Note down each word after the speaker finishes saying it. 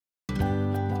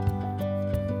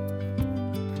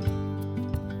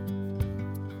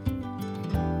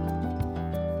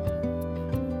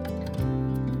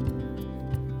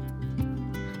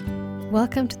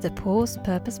Welcome to the Pause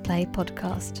Purpose Play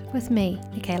podcast with me,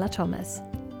 Michaela Thomas,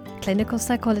 clinical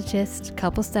psychologist,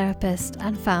 couples therapist,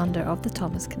 and founder of the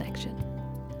Thomas Connection.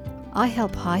 I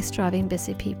help high-striving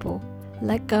busy people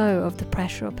let go of the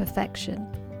pressure of perfection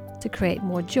to create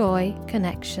more joy,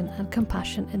 connection, and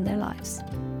compassion in their lives.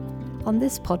 On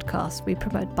this podcast, we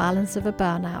promote balance over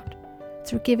burnout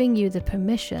through giving you the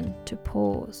permission to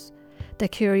pause, the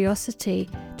curiosity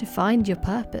to find your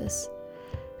purpose,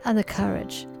 and the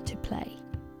courage to play.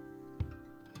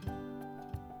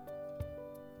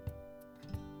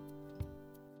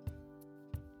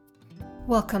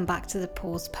 Welcome back to the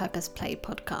Pause Purpose Play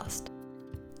podcast.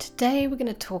 Today we're going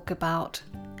to talk about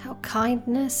how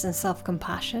kindness and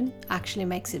self-compassion actually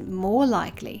makes it more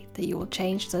likely that you will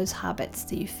change those habits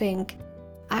that you think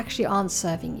actually aren't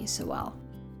serving you so well.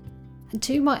 And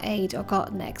to my aid, I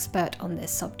got an expert on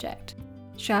this subject,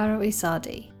 Shahro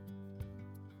Izadi.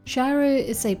 Shahro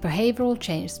is a behavioral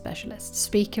change specialist,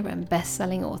 speaker, and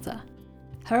best-selling author.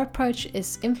 Her approach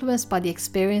is influenced by the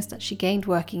experience that she gained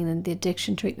working in the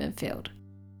addiction treatment field.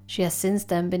 She has since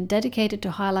then been dedicated to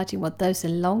highlighting what those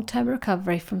in long-term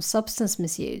recovery from substance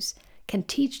misuse can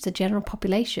teach the general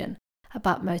population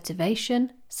about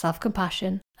motivation,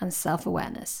 self-compassion, and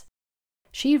self-awareness.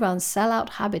 She runs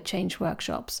sell-out habit change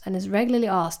workshops and is regularly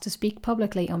asked to speak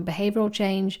publicly on behavioral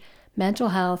change, mental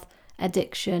health,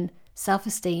 addiction,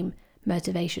 self-esteem,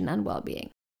 motivation, and well-being.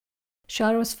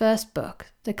 Shahro's first book,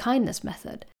 The Kindness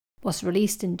Method, was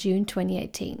released in June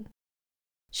 2018.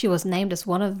 She was named as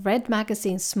one of Red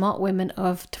Magazine's Smart Women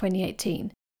of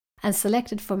 2018 and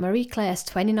selected for Marie Claire's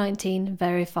 2019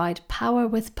 verified Power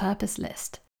with Purpose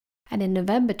list. And in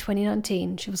November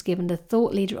 2019, she was given the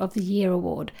Thought Leader of the Year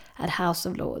award at House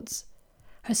of Lords.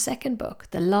 Her second book,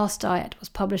 The Last Diet, was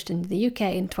published in the UK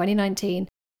in 2019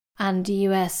 and the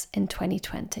US in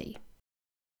 2020.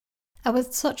 And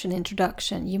with such an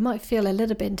introduction, you might feel a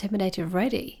little bit intimidated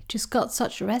already. Just got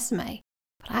such a resume.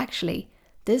 But actually,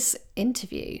 this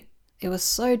interview, it was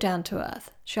so down to earth.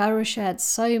 Shahro shared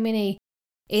so many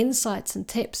insights and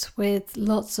tips with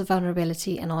lots of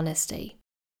vulnerability and honesty.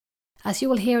 As you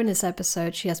will hear in this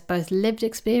episode, she has both lived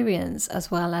experience as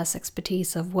well as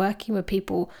expertise of working with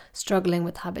people struggling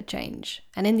with habit change.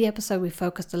 And in the episode, we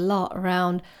focused a lot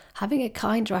around having a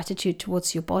kinder attitude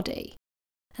towards your body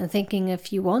and thinking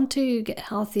if you want to get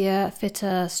healthier,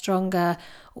 fitter, stronger,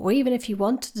 or even if you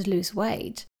wanted to lose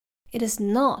weight, it is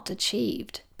not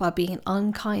achieved by being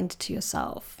unkind to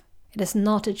yourself. It is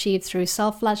not achieved through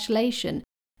self-flagellation,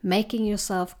 making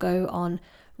yourself go on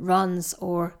runs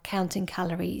or counting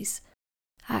calories.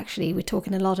 Actually, we're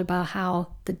talking a lot about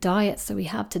how the diets that we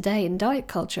have today in diet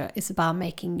culture is about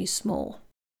making you small.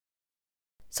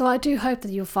 So I do hope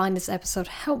that you'll find this episode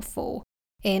helpful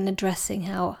in addressing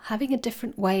how having a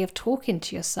different way of talking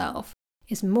to yourself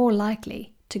is more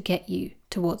likely to get you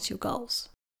towards your goals.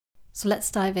 So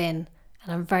let's dive in,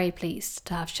 and I'm very pleased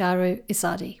to have Shahro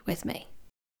Izadi with me.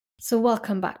 So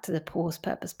welcome back to the Pause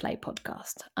Purpose Play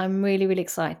podcast. I'm really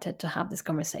excited to have this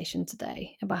conversation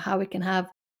today about how we can have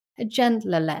a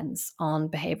gentler lens on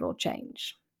behavioral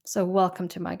change. So welcome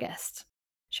to my guest.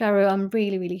 Shahro, I'm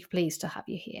really pleased to have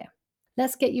you here.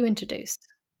 Let's get you introduced.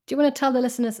 Do you want to tell the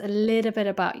listeners a little bit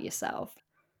about yourself?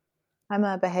 I'm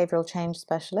a behavioral change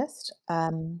specialist,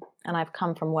 and I've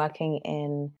come from working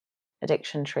in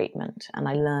addiction treatment, and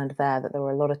I learned there that there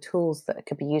were a lot of tools that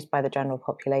could be used by the general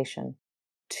population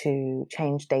to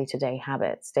change day-to-day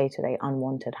habits, day-to-day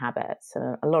unwanted habits.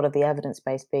 And a lot of the evidence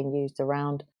base being used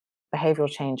around behavioral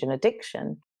change and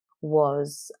addiction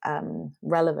was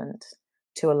relevant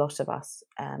to a lot of us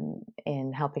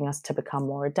in helping us to become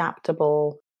more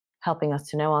adaptable, helping us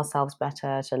to know ourselves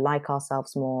better, to like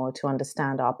ourselves more, to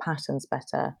understand our patterns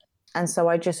better. And so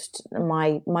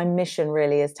my mission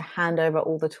really is to hand over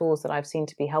all the tools that I've seen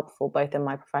to be helpful, both in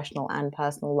my professional and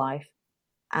personal life,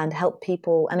 and help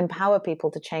people and empower people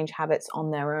to change habits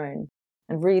on their own,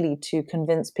 and really to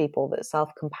convince people that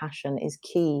self-compassion is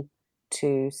key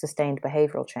to sustained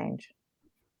behavioral change.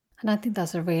 And I think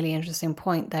that's a really interesting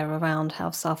point there around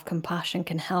how self-compassion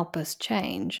can help us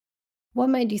change. What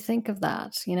made you think of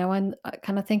that? And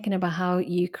kind of thinking about how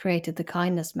you created the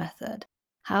kindness method.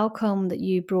 How come that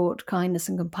you brought kindness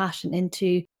and compassion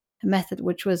into a method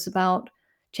which was about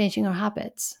changing our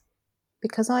habits?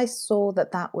 Because I saw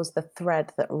that that was the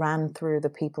thread that ran through the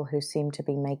people who seemed to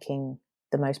be making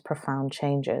the most profound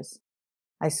changes.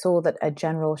 I saw that a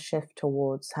general shift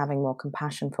towards having more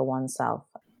compassion for oneself,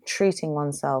 treating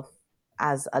oneself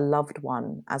as a loved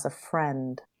one, as a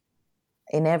friend,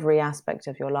 in every aspect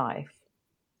of your life,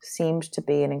 seemed to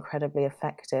be an incredibly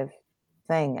effective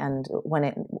thing. And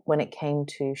when it came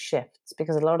to shifts,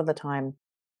 because a lot of the time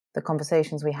the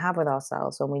conversations we have with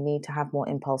ourselves when we need to have more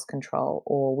impulse control,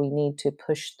 or we need to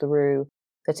push through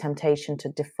the temptation to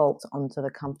default onto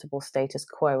the comfortable status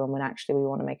quo when actually we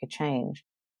want to make a change.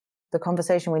 The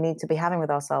conversation we need to be having with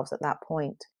ourselves at that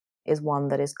point is one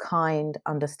that is kind,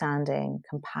 understanding,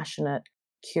 compassionate,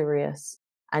 curious.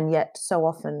 And yet, so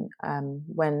often,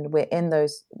 when we're in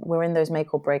those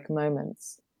make or break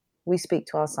moments, we speak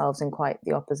to ourselves in quite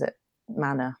the opposite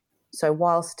manner. So,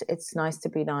 whilst it's nice to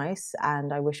be nice,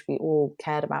 and I wish we all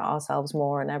cared about ourselves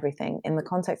more and everything, in the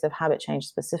context of habit change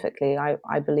specifically,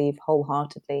 I believe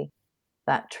wholeheartedly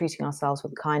that treating ourselves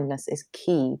with kindness is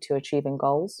key to achieving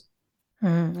goals.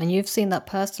 And you've seen that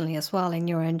personally as well in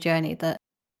your own journey. That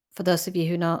for those of you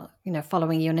who are not,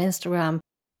 following you on Instagram,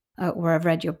 or I've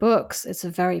read your books, it's a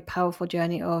very powerful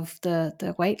journey of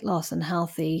the weight loss and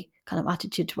healthy kind of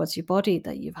attitude towards your body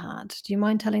that you've had. Do you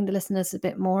mind telling the listeners a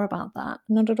bit more about that?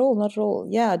 Not at all, not at all.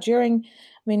 Yeah,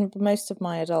 most of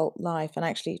my adult life and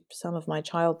actually some of my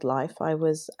child life, I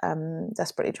was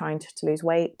desperately trying to lose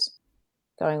weight,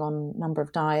 going on a number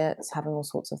of diets, having all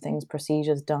sorts of things,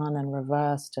 procedures done and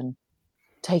reversed, and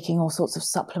taking all sorts of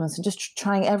supplements and just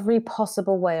trying every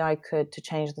possible way I could to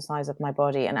change the size of my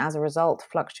body. And as a result,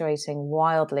 fluctuating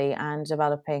wildly and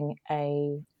developing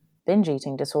a binge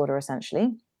eating disorder,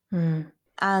 essentially. Mm.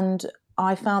 And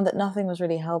I found that nothing was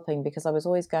really helping because I was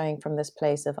always going from this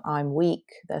place of I'm weak,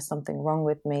 there's something wrong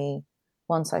with me.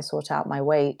 Once I sort out my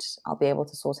weight, I'll be able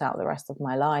to sort out the rest of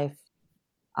my life.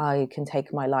 I can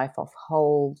take my life off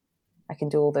hold. I can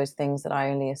do all those things that I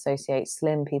only associate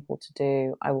slim people to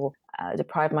do. I will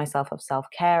deprive myself of self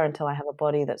care until I have a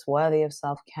body that's worthy of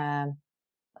self care.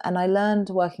 And I learned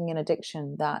working in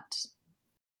addiction that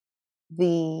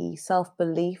the self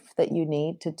belief that you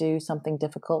need to do something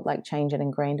difficult, like change an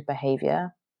ingrained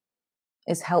behavior,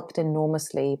 is helped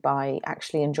enormously by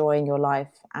actually enjoying your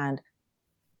life and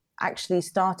actually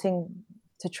starting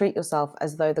to treat yourself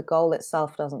as though the goal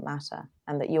itself doesn't matter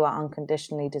and that you are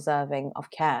unconditionally deserving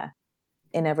of care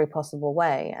in every possible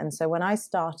way. And so when I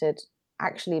started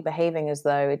actually behaving as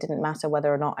though it didn't matter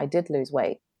whether or not I did lose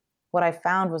weight, what I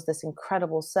found was this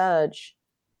incredible surge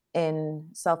in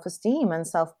self-esteem and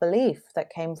self-belief that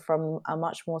came from a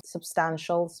much more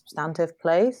substantive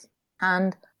place.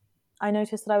 And I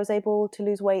noticed that I was able to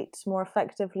lose weight more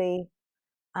effectively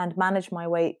and manage my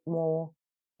weight more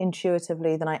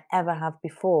intuitively than I ever have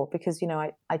before because,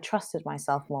 I trusted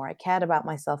myself more. I cared about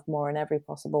myself more in every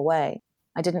possible way.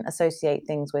 I didn't associate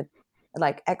things with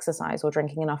like exercise or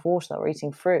drinking enough water or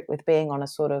eating fruit with being on a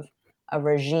sort of a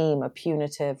regime, a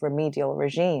punitive, remedial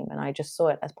regime. And I just saw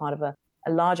it as part of a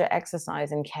larger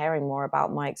exercise in caring more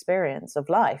about my experience of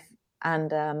life.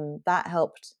 And that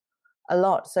helped a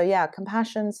lot. So, yeah,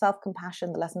 compassion, self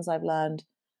compassion, the lessons I've learned,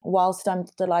 whilst I'm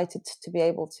delighted to be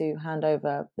able to hand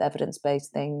over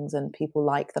evidence-based things and people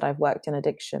like that I've worked in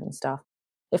addiction and stuff.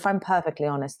 If I'm perfectly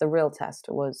honest, the real test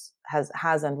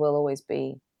has and will always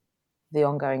be the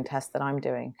ongoing test that I'm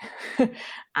doing.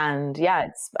 And yeah,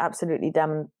 it's absolutely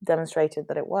demonstrated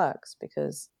that it works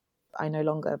because I no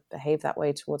longer behave that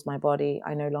way towards my body.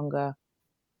 I no longer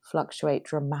fluctuate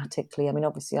dramatically. I mean,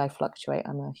 obviously I fluctuate.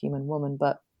 I'm a human woman,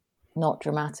 but not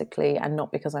dramatically and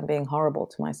not because I'm being horrible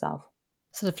to myself.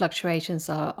 So the fluctuations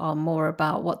are more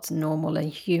about what's normal and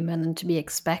human and to be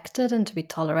expected and to be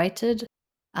tolerated.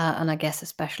 And I guess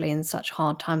especially in such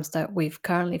hard times that we've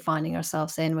currently finding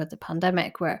ourselves in with the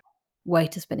pandemic, where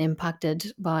weight has been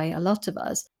impacted by a lot of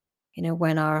us.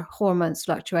 When our hormones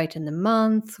fluctuate in the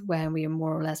month, when we are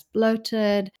more or less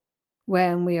bloated,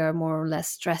 when we are more or less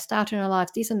stressed out in our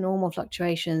lives, these are normal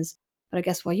fluctuations. But I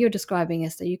guess what you're describing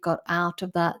is that you got out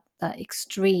of that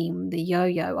extreme, the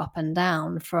yo-yo up and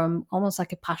down from almost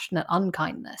like a passionate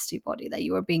unkindness to your body, that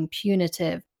you were being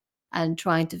punitive and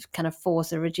trying to kind of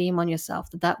force a regime on yourself,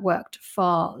 that worked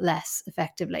far less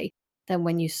effectively than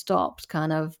when you stopped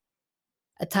kind of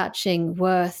attaching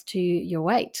worth to your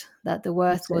weight, that the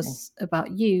worth Absolutely. was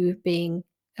about you being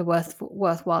a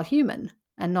worthwhile human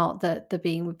and not the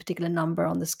being a particular number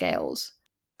on the scales.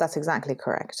 That's exactly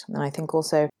correct. And I think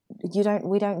also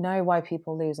we don't know why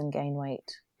people lose and gain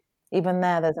weight. Even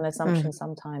there's an assumption Mm.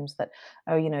 sometimes that,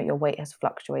 oh, your weight has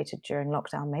fluctuated during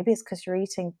lockdown. Maybe it's because you're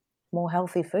eating more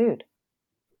healthy food.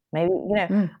 Maybe,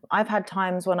 Mm. I've had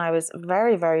times when I was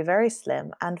very, very, very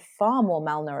slim and far more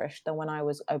malnourished than when I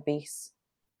was obese.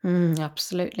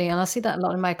 Absolutely. And I see that a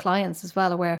lot in my clients as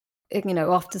well, where,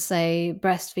 after say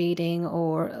breastfeeding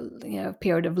or, a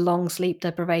period of long sleep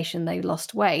deprivation, they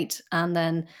lost weight. And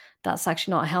then that's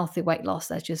actually not a healthy weight loss.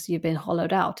 That's just you've been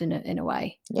hollowed out in a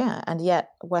way. Yeah, and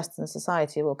yet Western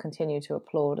society will continue to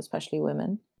applaud, especially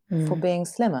women, for Mm. being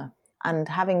slimmer. And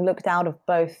having looked out of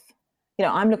both,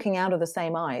 I'm looking out of the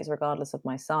same eyes regardless of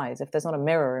my size. If there's not a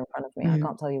mirror in front of me, I Mm.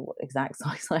 can't tell you what exact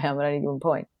size I am at any given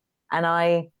point. And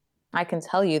I can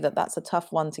tell you that that's a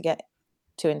tough one to get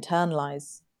to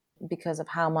internalize because of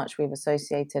how much we've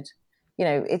associated.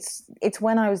 It's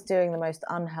when I was doing the most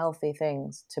unhealthy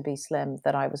things to be slim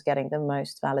that I was getting the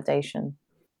most validation.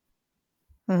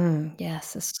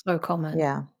 Yes, it's so common.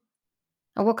 Yeah.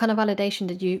 And what kind of validation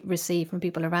did you receive from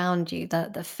people around you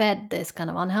that fed this kind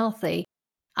of unhealthy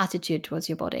attitude towards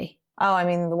your body? Oh, I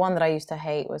mean, the one that I used to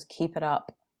hate was keep it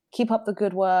up. Keep up the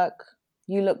good work.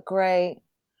 You look great.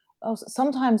 Oh,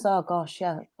 sometimes, oh gosh,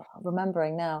 yeah,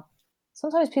 remembering now.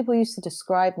 Sometimes people used to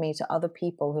describe me to other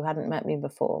people who hadn't met me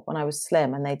before when I was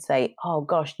slim, and they'd say, "Oh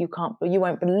gosh, you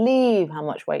won't believe how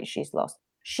much weight she's lost.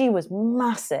 She was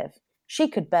massive. She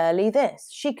could barely this.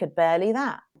 She could barely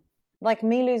that." Like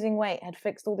me losing weight had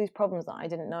fixed all these problems that I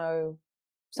didn't know,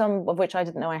 some of which I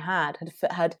didn't know I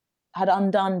had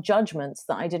undone judgments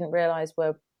that I didn't realize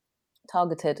were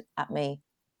targeted at me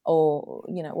or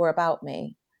were about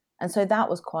me. And so that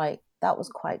was quite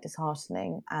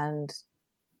disheartening. And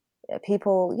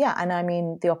people, yeah, and I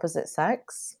mean the opposite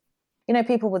sex,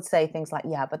 people would say things like,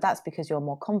 yeah, but that's because you're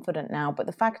more confident now. But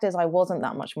the fact is I wasn't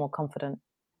that much more confident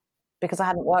because I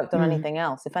hadn't worked on Mm. anything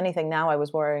else. If anything, now I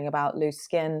was worrying about loose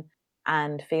skin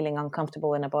and feeling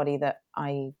uncomfortable in a body that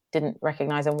I didn't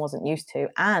recognize and wasn't used to,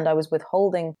 and I was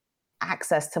withholding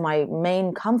access to my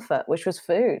main comfort, which was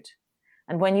food.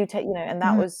 And when you take, and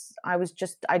that Mm. was,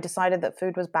 I decided that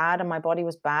food was bad and my body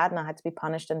was bad and I had to be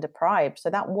punished and deprived. So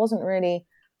that wasn't really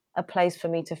a place for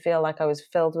me to feel like I was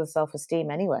filled with self-esteem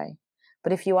anyway.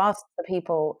 But if you ask the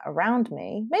people around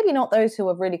me, maybe not those who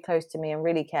were really close to me and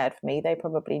really cared for me, they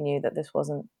probably knew that this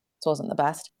wasn't the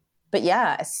best. But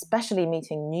yeah, especially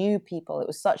meeting new people, it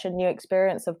was such a new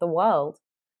experience of the world,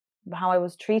 how I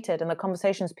was treated and the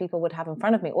conversations people would have in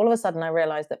front of me. All of a sudden, I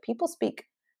realized that people speak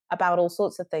about all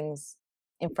sorts of things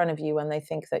in front of you when they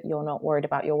think that you're not worried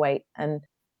about your weight. And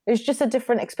it was just a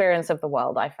different experience of the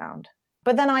world, I found.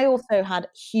 But then I also had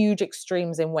huge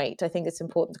extremes in weight. I think it's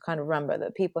important to kind of remember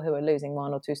that people who are losing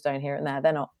 1 or 2 stone here and there,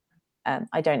 they're not,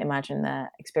 I don't imagine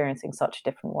they're experiencing such a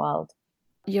different world.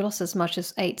 You lost as much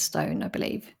as 8 stone, I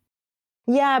believe.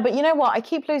 Yeah, but you know what? I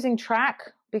keep losing track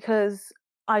because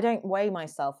I don't weigh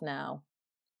myself now.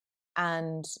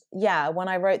 And yeah, when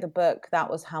I wrote the book, that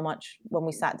was how much when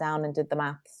we sat down and did the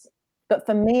maths. But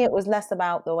for me, it was less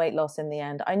about the weight loss in the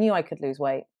end. I knew I could lose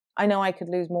weight. I know I could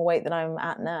lose more weight than I'm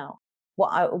at now.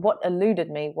 What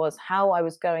eluded me was how I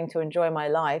was going to enjoy my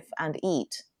life and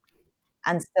eat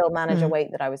and still manage a Mm.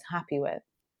 weight that I was happy with.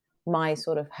 My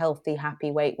sort of healthy,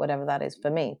 happy weight, whatever that is for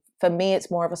me. For me,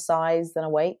 it's more of a size than a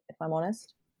weight, if I'm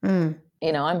honest. Mm.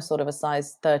 I'm sort of a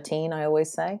size 13, I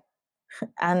always say.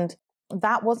 And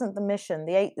that wasn't the mission.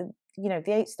 The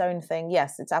 8 stone thing,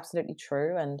 yes, it's absolutely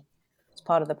true. And it's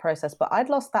part of the process. But I'd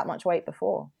lost that much weight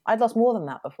before. I'd lost more than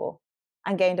that before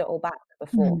and gained it all back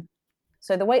before. Mm.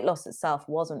 So the weight loss itself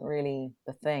wasn't really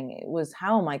the thing. It was,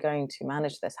 how am I going to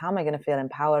manage this? How am I going to feel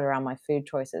empowered around my food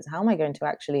choices? How am I going to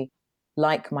actually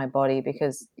like my body?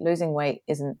 Because losing weight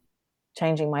isn't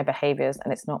changing my behaviors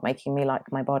and it's not making me like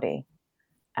my body.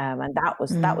 And that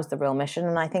was Mm. the real mission.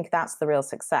 And I think that's the real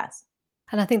success.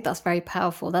 And I think that's very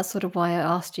powerful. That's sort of why I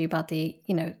asked you about the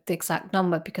exact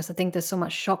number, because I think there's so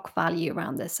much shock value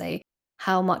around this. Say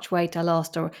how much weight I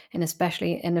lost, or and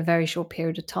especially in a very short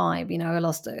period of time. I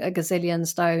lost a gazillion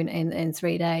stone in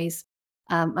 3 days.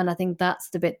 And I think that's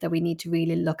the bit that we need to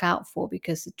really look out for,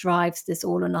 because it drives this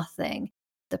all or nothing,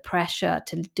 the pressure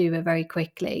to do it very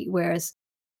quickly. Whereas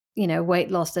weight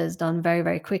loss that is done very,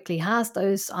 very quickly has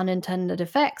those unintended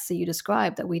effects that you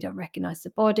described, that we don't recognize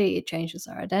the body, it changes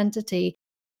our identity.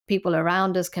 People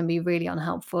around us can be really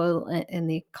unhelpful in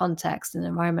the context and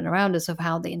environment around us of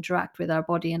how they interact with our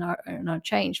body and our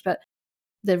change. But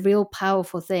the real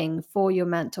powerful thing for your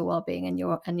mental well-being and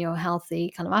your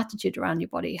healthy kind of attitude around your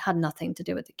body had nothing to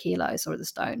do with the kilos or the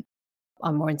stone.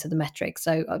 I'm more into the metrics,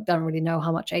 so I don't really know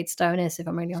how much 8 stone is, if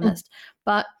I'm really honest.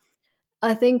 But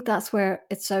I think that's where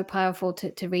it's so powerful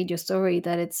to read your story,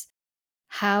 that it's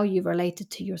how you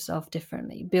related to yourself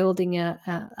differently, building a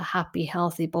happy,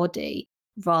 healthy body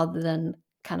rather than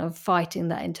kind of fighting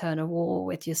that internal war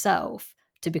with yourself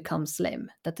to become slim,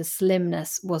 that the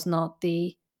slimness was not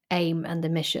the aim and the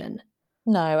mission.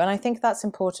 No, and I think that's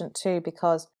important too,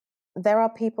 because there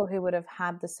are people who would have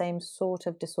had the same sort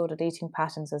of disordered eating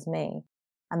patterns as me,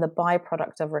 and the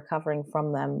byproduct of recovering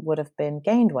from them would have been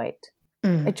gained weight.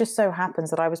 Mm. It just so happens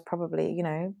that I was probably,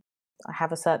 I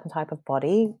have a certain type of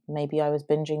body. Maybe I was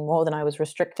binging more than I was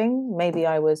restricting. Maybe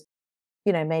I was,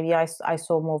 maybe I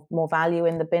saw more value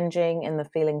in the binging, in the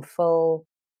feeling full.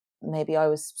 maybe I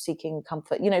was seeking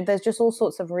comfort. There's just all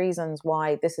sorts of reasons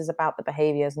why this is about the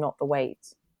behaviors, not the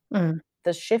weight.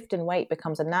 The shift in weight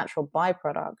becomes a natural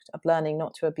byproduct of learning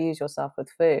not to abuse yourself with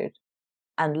food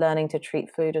and learning to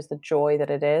treat food as the joy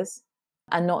that it is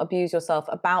and not abuse yourself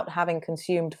about having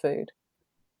consumed food.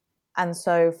 And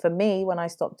so for me, when I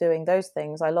stopped doing those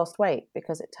things, I lost weight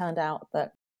because it turned out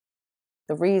that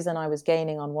the reason I was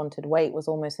gaining unwanted weight was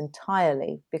almost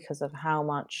entirely because of how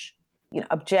much,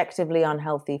 objectively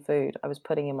unhealthy food I was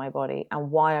putting in my body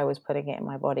and why I was putting it in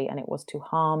my body. And it was to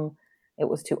harm, it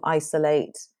was to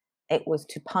isolate, it was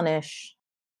to punish.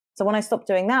 So when I stopped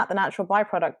doing that, the natural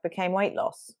byproduct became weight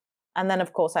loss. And then,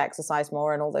 of course, I exercise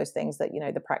more and all those things that,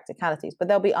 the practicalities. But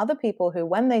there'll be other people who,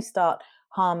 when they start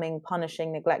harming,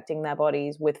 punishing, neglecting their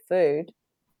bodies with food,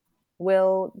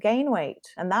 will gain weight.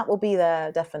 And that will be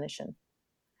their definition.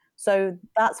 So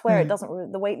that's where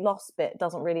the weight loss bit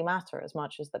doesn't really matter as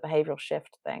much as the behavioral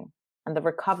shift thing and the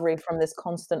recovery from this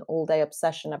constant all day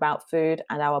obsession about food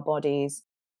and our bodies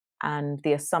and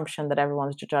the assumption that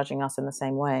everyone's judging us in the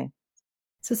same way.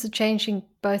 So it's changing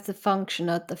both the function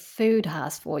that the food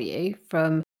has for you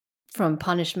from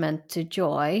punishment to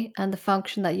joy, and the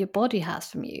function that your body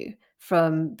has from you,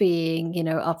 from being,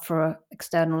 up for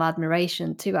external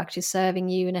admiration to actually serving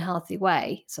you in a healthy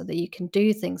way so that you can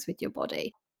do things with your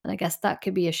body. And I guess that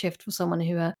could be a shift for someone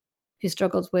who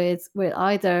struggles with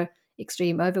either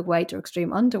extreme overweight or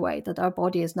extreme underweight, that our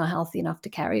body is not healthy enough to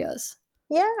carry us.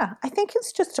 Yeah, I think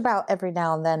it's just about every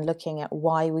now and then looking at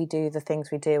why we do the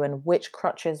things we do and which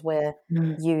crutches we're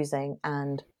using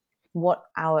and what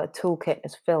our toolkit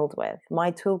is filled with.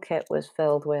 My toolkit was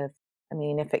filled with,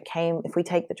 if we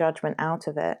take the judgment out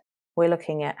of it, we're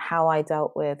looking at how I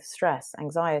dealt with stress,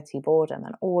 anxiety, boredom,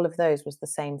 and all of those was the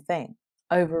same thing.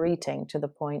 Overeating to the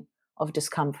point of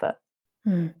discomfort,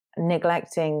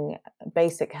 neglecting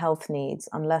basic health needs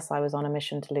unless I was on a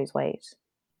mission to lose weight.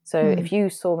 So if you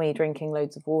saw me drinking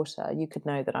loads of water, you could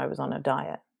know that I was on a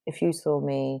diet. If you saw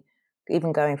me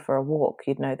even going for a walk,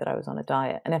 you'd know that I was on a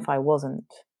diet. And if I wasn't,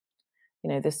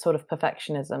 this sort of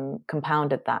perfectionism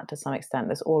compounded that to some extent,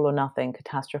 this all or nothing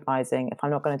catastrophizing. If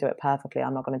I'm not going to do it perfectly,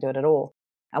 I'm not going to do it at all.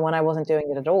 And when I wasn't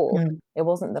doing it at all, it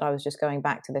wasn't that I was just going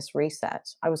back to this reset.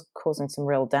 I was causing some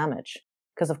real damage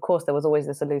because, of course, there was always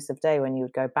this elusive day when you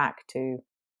would go back to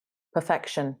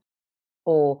perfection,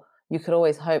 or you could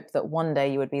always hope that one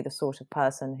day you would be the sort of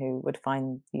person who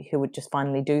would just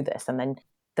finally do this. And then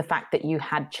the fact that you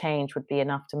had changed would be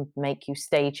enough to make you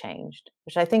stay changed,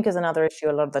 which I think is another issue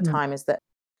a lot of the time is that,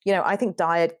 I think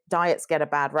diets get a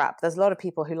bad rap. There's a lot of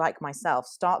people who, like myself,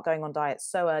 start going on diets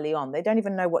so early on, they don't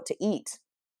even know what to eat,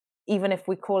 even if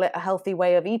we call it a healthy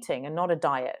way of eating and not a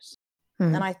diet.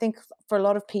 And I think for a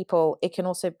lot of people, it can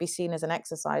also be seen as an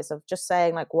exercise of just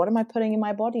saying, like, what am I putting in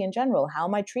my body in general? How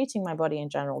am I treating my body in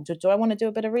general? Do I want to do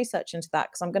a bit of research into that?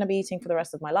 Because I'm going to be eating for the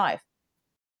rest of my life.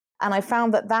 And I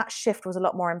found that shift was a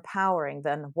lot more empowering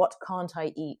than what can't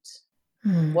I eat?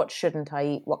 What shouldn't I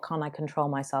eat? What can't I control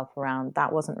myself around?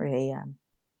 That wasn't really,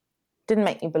 didn't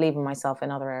make me believe in myself in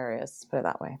other areas, put it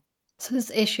that way. So this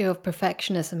issue of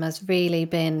perfectionism has really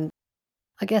been,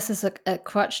 I guess, it's a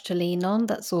crutch to lean on.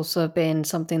 That's also been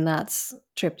something that's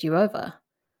tripped you over.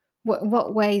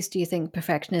 What ways do you think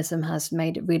perfectionism has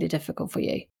made it really difficult for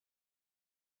you?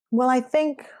 Well, I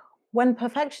think when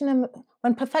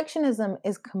perfectionism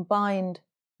is combined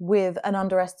with an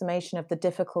underestimation of the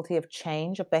difficulty of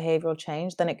change, of behavioral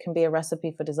change, then it can be a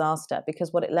recipe for disaster,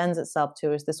 because what it lends itself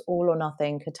to is this all or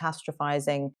nothing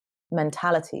catastrophizing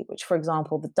mentality, which, for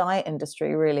example, the diet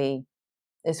industry really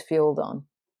is fueled on,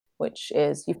 which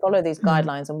is you follow these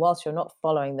guidelines, and whilst you're not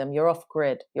following them, you're off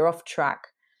grid, you're off track.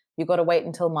 You've got to wait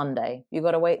until Monday. You've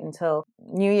got to wait until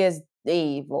New Year's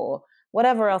Eve or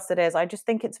whatever else it is. I just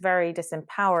think it's very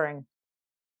disempowering.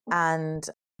 And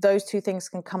those two things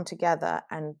can come together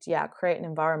and, create an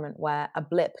environment where a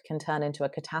blip can turn into a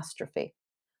catastrophe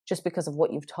just because of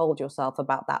what you've told yourself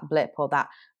about that blip, or that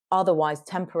otherwise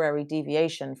temporary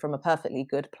deviation from a perfectly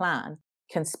good plan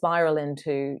can spiral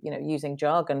into, using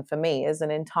jargon for me, is an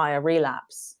entire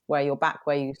relapse where you're back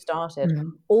where you started,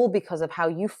 all because of how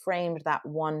you framed that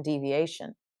one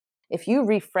deviation. If you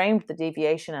reframed the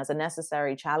deviation as a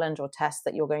necessary challenge or test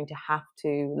that you're going to have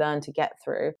to learn to get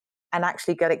through, and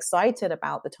actually get excited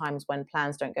about the times when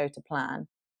plans don't go to plan,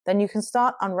 then you can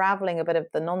start unraveling a bit of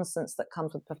the nonsense that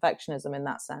comes with perfectionism in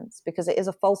that sense, because it is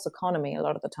a false economy a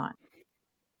lot of the time.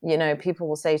 People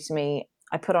will say to me,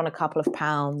 I put on a couple of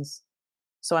pounds,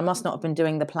 so I must not have been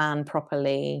doing the plan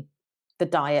properly, the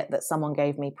diet that someone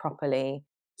gave me properly.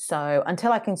 So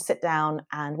until I can sit down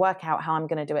and work out how I'm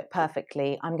going to do it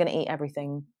perfectly, I'm going to eat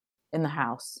everything in the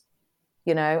house.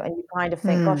 and you kind of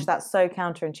think, gosh, Mm. that's so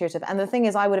counterintuitive. And the thing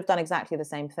is, I would have done exactly the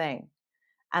same thing.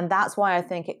 And that's why I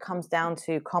think it comes down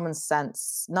to common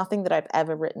sense. Nothing that I've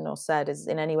ever written or said is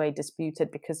in any way disputed,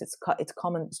 because it's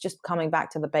common. It's just coming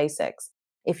back to the basics.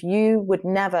 If you would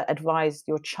never advise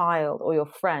your child or your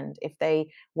friend if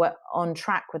they were on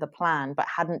track with a plan but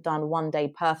hadn't done one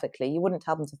day perfectly, you wouldn't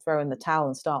tell them to throw in the towel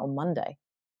and start on Monday.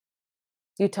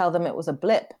 You tell them it was a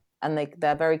blip and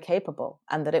they're very capable,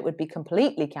 and that it would be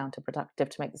completely counterproductive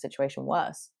to make the situation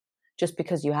worse just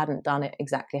because you hadn't done it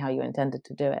exactly how you intended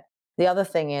to do it. The other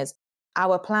thing is,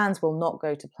 our plans will not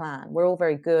go to plan. We're all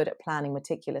very good at planning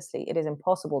meticulously. It is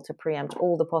impossible to preempt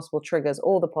all the possible triggers,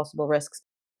 all the possible risks.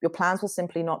 Your plans will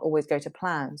simply not always go to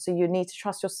plan. So you need to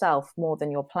trust yourself more than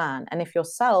your plan. And if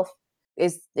yourself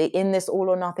is in this all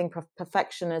or nothing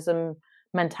perfectionism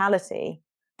mentality,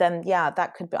 then yeah,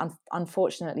 that could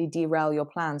unfortunately derail your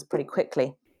plans pretty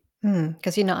quickly.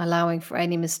 Because you're not allowing for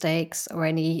any mistakes or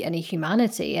any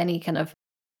humanity, any kind of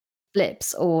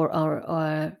blips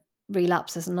or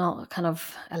relapses are not kind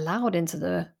of allowed into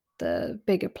the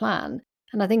bigger plan.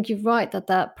 And I think you're right that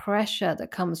that pressure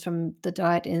that comes from the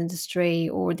diet industry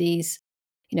or these,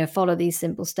 follow these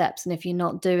simple steps. And if you're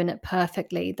not doing it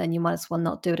perfectly, then you might as well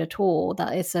not do it at all.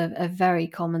 That is a very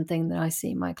common thing that I see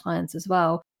in my clients as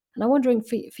well. And I'm wondering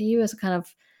for you as a kind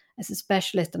of as a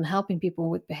specialist in helping people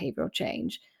with behavioral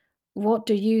change, what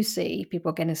do you see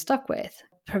people getting stuck with,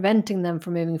 preventing them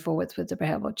from moving forwards with the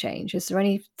behavioral change? Is there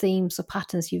any themes or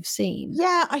patterns you've seen?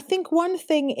 Yeah, I think one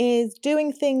thing is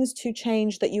doing things to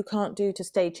change that you can't do to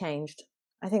stay changed.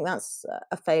 I think that's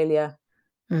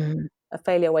Mm. a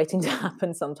failure waiting to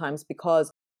happen sometimes,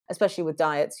 because especially with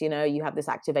diets, you have this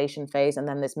activation phase and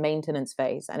then this maintenance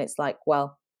phase, and it's like,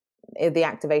 well, the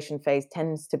activation phase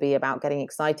tends to be about getting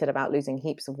excited about losing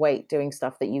heaps of weight, doing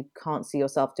stuff that you can't see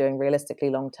yourself doing realistically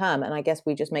long term. And I guess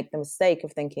we just make the mistake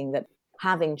of thinking that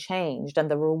having changed and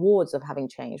the rewards of having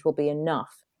changed will be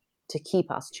enough to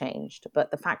keep us changed. But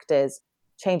the fact is,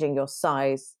 changing your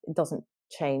size, it doesn't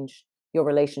change your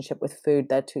relationship with food.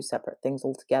 They're two separate things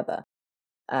altogether.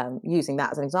 Using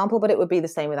that as an example, but it would be the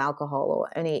same with alcohol or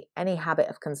any habit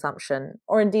of consumption,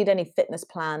 or indeed any fitness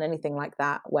plan, anything like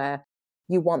that, where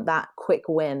you want that quick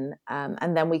win,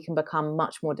 and then we can become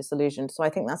much more disillusioned. So I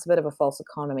think that's a bit of a false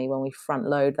economy when we front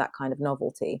load that kind of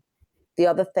novelty. The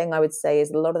other thing I would say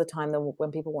is, a lot of the time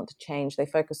when people want to change, they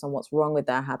focus on what's wrong with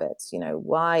their habits.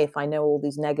 Why, if I know all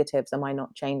these negatives, am I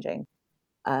not changing?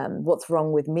 What's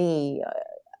wrong with me?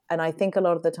 And I think a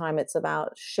lot of the time it's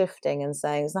about shifting and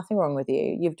saying, there's nothing wrong with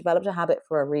you. You've developed a habit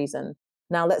for a reason.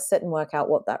 Now let's sit and work out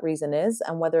what that reason is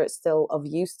and whether it's still of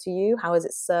use to you. How is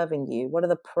it serving you? What are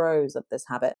the pros of this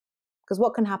habit? Because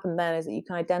what can happen then is that you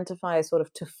can identify a sort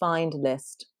of to find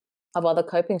list of other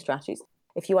coping strategies.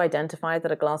 If you identify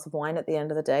that a glass of wine at the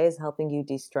end of the day is helping you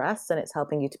de-stress and it's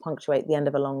helping you to punctuate the end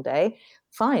of a long day,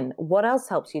 fine. What else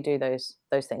helps you do those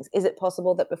things? Is it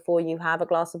possible that before you have a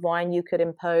glass of wine, you could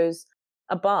impose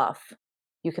a bath?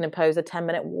 You can impose a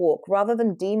 10-minute walk, rather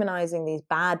than demonizing these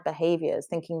bad behaviors,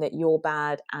 thinking that you're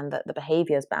bad and that the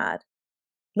behavior is bad.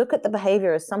 Look at the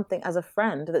behavior as something, as a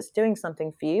friend that's doing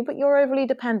something for you, but you're overly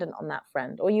dependent on that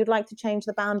friend, or you'd like to change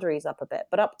the boundaries up a bit.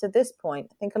 But up to this point,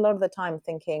 I think a lot of the time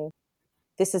thinking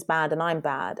this is bad and I'm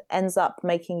bad ends up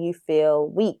making you feel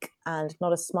weak and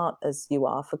not as smart as you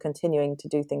are for continuing to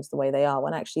do things the way they are,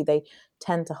 when actually they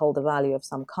tend to hold a value of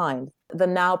some kind. The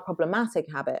now problematic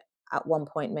habit at one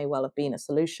point may well have been a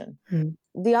solution. Mm.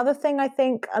 The other thing I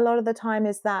think a lot of the time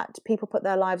is that people put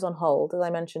their lives on hold, as I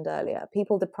mentioned earlier.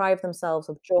 People deprive themselves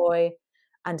of joy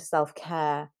and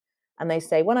self-care. And they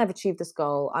say, when I've achieved this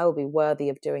goal, I will be worthy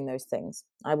of doing those things.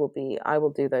 I will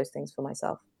do those things for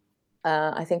myself.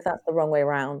 I think that's the wrong way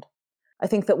around. I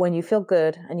think that when you feel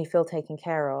good and you feel taken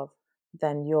care of,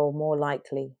 then you're more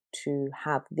likely to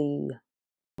have the,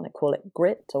 I call it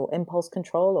grit or impulse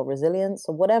control or resilience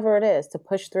or whatever it is, to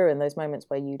push through in those moments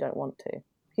where you don't want to.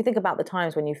 If you think about the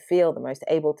times when you feel the most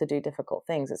able to do difficult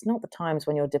things, it's not the times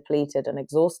when you're depleted and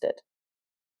exhausted.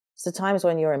 It's the times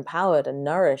when you're empowered and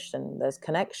nourished and there's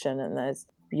connection and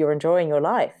you're enjoying your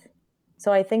life.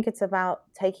 So I think it's about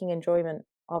taking enjoyment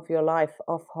of your life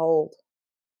off hold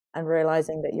and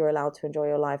realizing that you're allowed to enjoy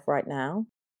your life right now.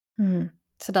 Mm.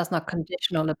 So that's not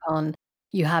conditional upon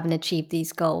you having achieved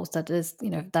these goals. That is,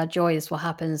 that joy is what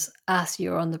happens as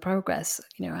you're on the progress,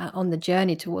 on the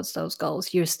journey towards those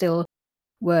goals. You're still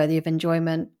worthy of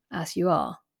enjoyment as you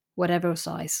are, whatever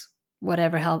size,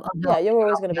 whatever health, Yeah, unhealthy you're or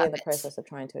always going to healthy be in the habits. process of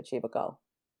trying to achieve a goal.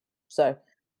 So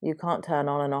you can't turn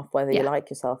on and off whether you Yeah. like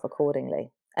yourself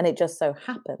accordingly. And it just so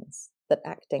happens that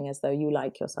acting as though you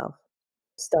like yourself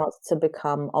starts to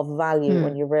become of value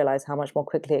when Mm. you realize how much more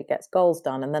quickly it gets goals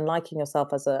done, and then liking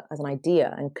yourself as an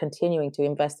idea and continuing to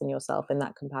invest in yourself in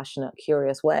that compassionate,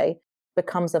 curious way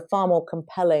becomes a far more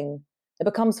compelling. It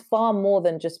becomes far more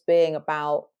than just being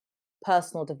about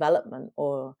personal development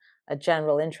or a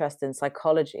general interest in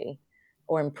psychology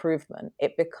or improvement.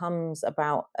 It becomes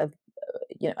about an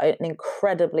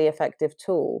incredibly effective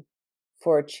tool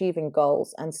for achieving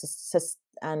goals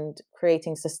and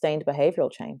creating sustained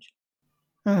behavioral change.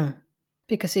 Mm.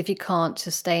 Because if you can't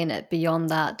sustain it beyond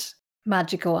that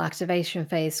magical activation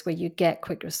phase where you get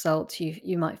quick results,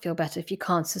 you might feel better. If you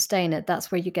can't sustain it,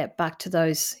 that's where you get back to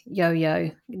those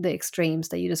yo-yo, the extremes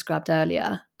that you described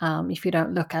earlier. If you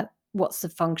don't look at what's the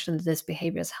function that this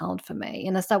behavior has held for me.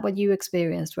 And is that what you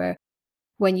experienced, where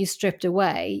when you stripped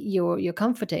away your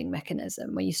comforting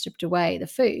mechanism, when you stripped away the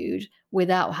food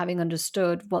without having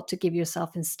understood what to give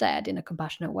yourself instead in a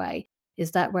compassionate way,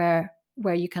 is that where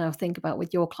you kind of think about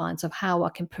with your clients of how I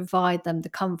can provide them the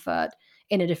comfort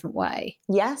in a different way?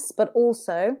 Yes, but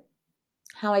also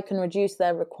how I can reduce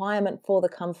their requirement for the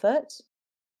comfort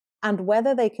and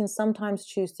whether they can sometimes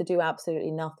choose to do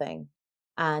absolutely nothing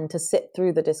and to sit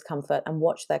through the discomfort and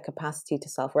watch their capacity to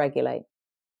self regulate.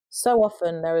 So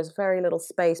often there is very little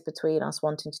space between us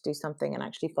wanting to do something and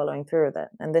actually following through with it.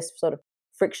 And this sort of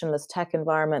frictionless tech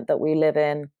environment that we live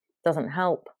in doesn't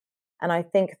help. And I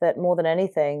think that more than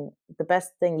anything, the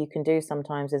best thing you can do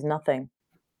sometimes is nothing,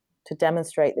 to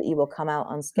demonstrate that you will come out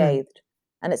Mm, unscathed.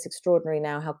 And it's extraordinary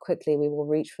now how quickly we will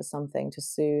reach for something to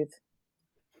soothe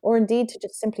or indeed to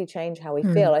just simply change how we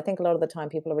mm. feel. I think a lot of the time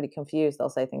people are really confused. They'll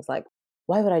say things like,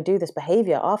 why would I do this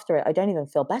behavior after it? I don't even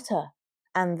feel better.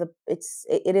 And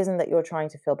it isn't that you're trying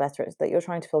to feel better, it's that you're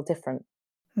trying to feel different.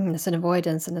 It's an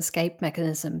avoidance and escape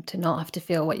mechanism to not have to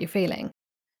feel what you're feeling.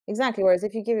 Exactly. Whereas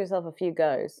if you give yourself a few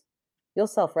goes, you'll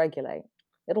self-regulate.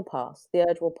 It'll pass. The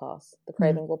urge will pass. The Mm,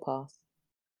 craving will pass.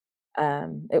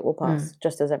 It will mm. pass,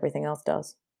 just as everything else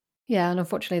does. Yeah, and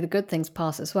unfortunately, the good things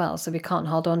pass as well. So we can't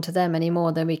hold on to them any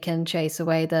more than we can chase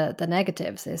away the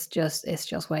negatives. It's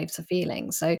just waves of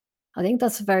feeling. So I think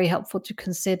that's very helpful to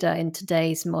consider in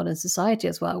today's modern society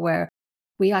as well, where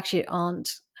we actually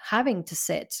aren't having to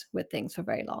sit with things for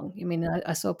very long. I mean,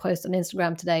 I saw a post on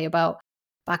Instagram today about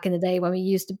back in the day when we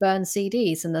used to burn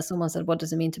CDs, and then someone said, "What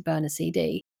does it mean to burn a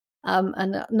CD?"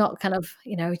 And not kind of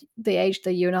the age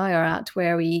that you and I are at,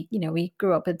 where we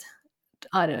grew up with,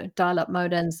 I don't know, dial-up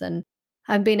modems and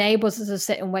being able to sort of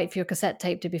sit and wait for your cassette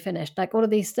tape to be finished, like all of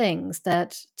these things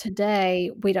that today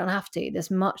we don't have to.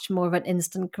 There's much more of an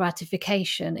instant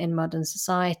gratification in modern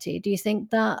society. Do you think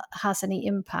that has any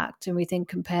impact, and we think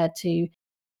compared to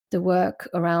the work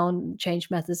around change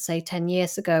methods, say 10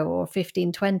 years ago or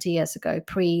 15, 20 years ago,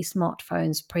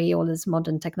 pre-smartphones, pre all this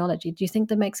modern technology? Do you think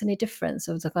that makes any difference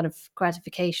of the kind of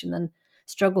gratification and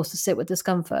struggles to sit with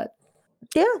discomfort?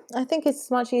 Yeah, I think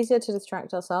it's much easier to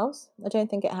distract ourselves. I don't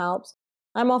think it helps.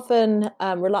 I'm often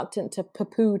reluctant to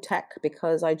poo-poo tech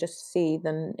because I just see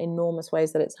the enormous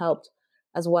ways that it's helped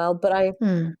as well. But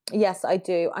Hmm. yes, I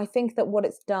do. I think that what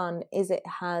it's done is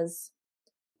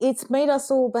it's made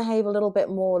us all behave a little bit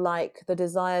more like the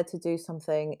desire to do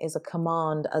something is a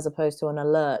command as opposed to an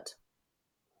alert.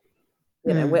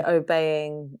 We're Hmm.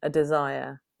 obeying a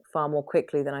desire far more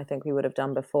quickly than I think we would have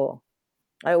done before.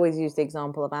 I always use the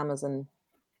example of Amazon.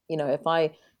 If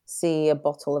I see a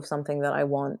bottle of something that I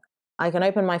want, I can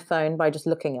open my phone by just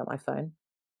looking at my phone.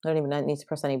 I don't even need to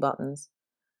press any buttons.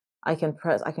 I can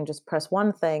just press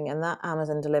one thing and that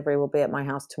Amazon delivery will be at my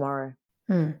house tomorrow.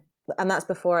 Hmm. And that's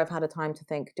before I've had a time to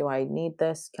think, do I need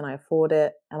this? Can I afford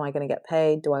it? Am I going to get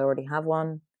paid? Do I already have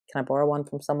one? Can I borrow one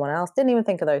from someone else? Didn't even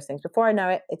think of those things. Before I know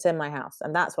it, it's in my house.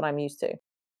 And that's what I'm used to.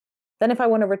 Then if I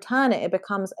want to return it, it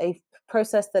becomes a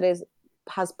process that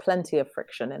has plenty of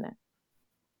friction in it.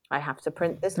 I have to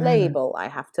print this Hmm. label. I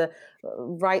have to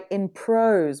write in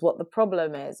prose what the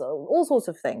problem is, all sorts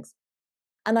of things.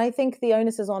 And I think the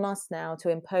onus is on us now to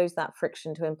impose that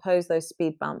friction, to impose those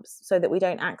speed bumps so that we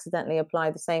don't accidentally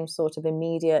apply the same sort of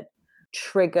immediate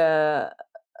trigger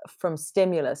from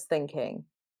stimulus thinking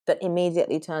that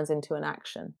immediately turns into an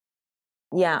action.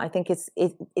 Yeah, I think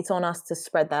it's on us to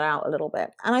spread that out a little bit.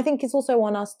 And I think it's also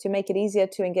on us to make it easier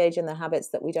to engage in the habits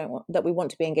that we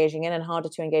want to be engaging in and harder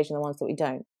to engage in the ones that we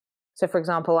don't. So for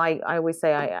example, I always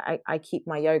say I keep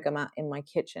my yoga mat in my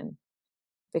kitchen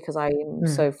because I'm Hmm.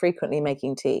 so frequently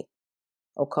making tea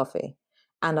or coffee.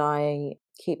 And I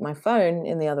keep my phone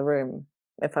in the other room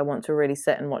if I want to really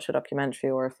sit and watch a documentary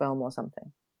or a film or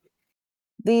something.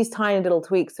 These tiny little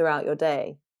tweaks throughout your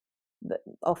day that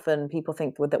often people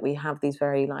think that we have these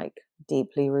very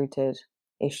deeply rooted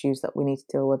issues that we need to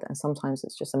deal with. And sometimes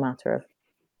it's just a matter of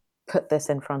put this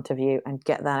in front of you and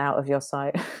get that out of your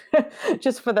sight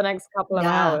just for the next couple of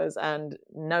Yeah. hours and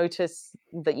notice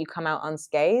that you come out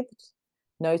unscathed.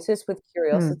 Notice with Mm.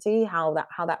 curiosity how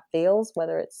that feels,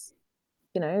 whether it's,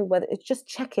 whether it's just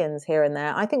check-ins here and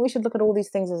there. I think we should look at all these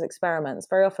things as experiments.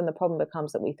 Very often the problem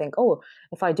becomes that we think, oh,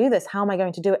 if I do this, how am I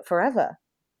going to do it forever?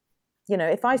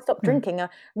 If I stop Mm. drinking,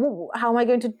 how am I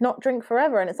going to not drink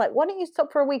forever? And it's like, why don't you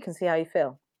stop for a week and see how you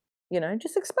feel?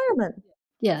 Just experiment.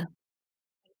 Yeah.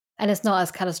 And it's not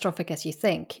as catastrophic as you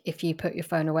think if you put your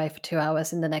phone away for 2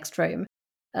 hours in the next room.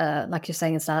 Like you're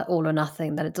saying, it's that all or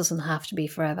nothing, that it doesn't have to be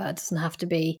forever. It doesn't have to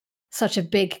be such a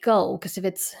big goal, because if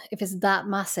it's that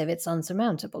massive, it's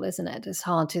unsurmountable, isn't it? It's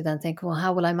hard to then think, well,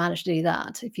 how will I manage to do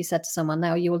that? If you said to someone,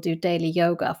 now you will do daily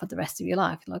yoga for the rest of your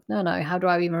life, you're like, no, how do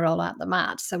I even roll out the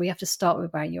mat? So we have to start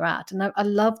with where you're at. And I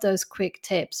love those quick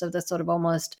tips of the sort of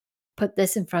almost put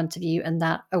this in front of you and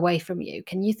that away from you.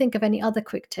 Can you think of any other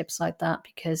quick tips like that?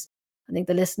 Because I think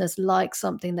the listeners like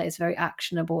something that is very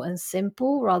actionable and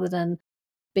simple rather than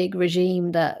big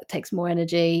regime that takes more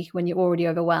energy when you're already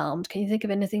overwhelmed. Can you think of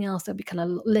anything else that would be kind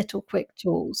of little quick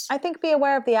tools? I think be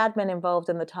aware of the admin involved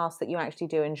in the tasks that you actually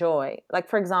do enjoy. Like,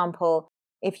 for example,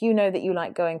 if you know that you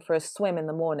like going for a swim in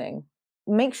the morning,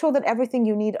 make sure that everything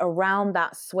you need around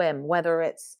that swim, whether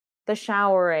it's the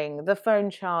showering, the phone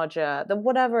charger, the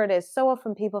whatever it is. So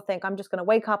often people think, I'm just going to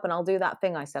wake up and I'll do that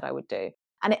thing I said I would do.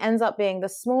 And it ends up being the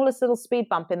smallest little speed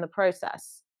bump in the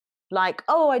process. Like,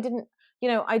 oh, I didn't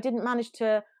manage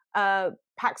to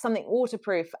pack something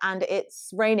waterproof and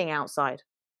it's raining outside.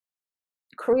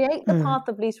 Create the Mm, path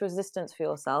of least resistance for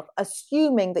yourself,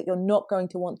 assuming that you're not going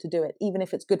to want to do it, even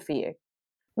if it's good for you.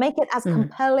 Make it as mm.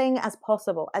 compelling as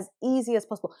possible, as easy as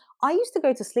possible. I used to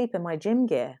go to sleep in my gym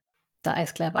gear. That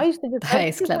is I clever. used to just go That to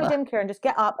is sleep in my clever. gym gear and just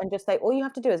get up and just say, all you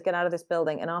have to do is get out of this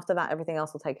building. And after that, everything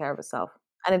else will take care of itself.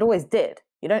 And it always did.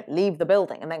 You don't leave the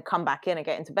building and then come back in and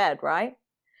get into bed, right?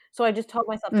 So I just told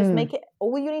myself, just Mm. make it,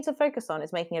 all you need to focus on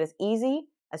is making it as easy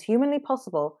as humanly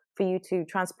possible for you to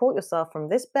transport yourself from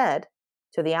this bed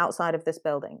to the outside of this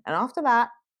building. And after that,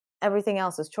 everything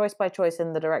else is choice by choice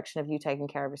in the direction of you taking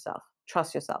care of yourself.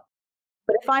 Trust yourself.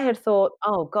 But if I had thought,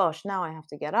 oh gosh, now I have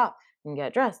to get up and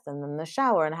get dressed and then the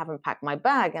shower and I haven't packed my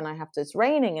bag and it's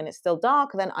raining and it's still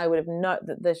dark, then I would have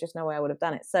there's just no way I would have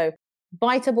done it. So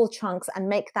biteable chunks, and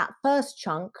make that first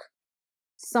chunk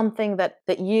something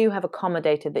that you have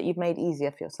accommodated, that you've made easier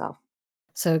for yourself.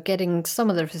 So getting some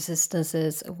of the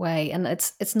resistances away, and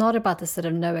it's not about the sort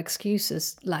of no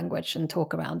excuses language and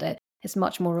talk around it. It's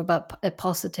much more about a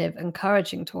positive,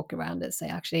 encouraging talk around it. Say,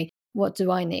 actually, what do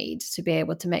I need to be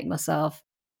able to make myself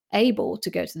able to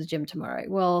go to the gym tomorrow?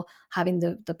 Well, having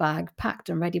the bag packed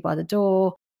and ready by the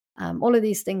door, all of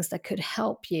these things that could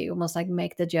help you almost like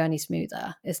make the journey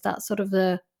smoother. Is that sort of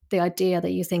the idea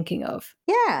that you're thinking of?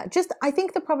 Yeah, just I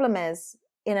think the problem is,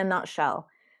 in a nutshell,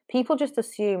 people just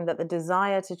assume that the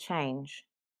desire to change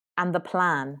and the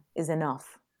plan is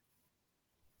enough.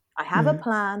 I have a Mm.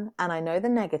 plan and I know the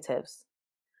negatives.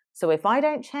 So if I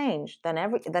don't change, then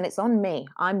it's on me.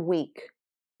 I'm weak.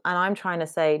 And I'm trying to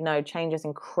say, no, change is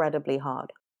incredibly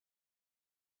hard.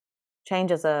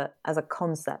 Change as a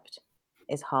concept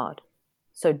is hard.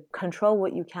 So control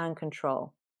what you can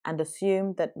control and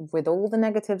assume that with all the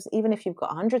negatives, even if you've got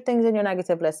 100 things in your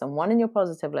negative list and one in your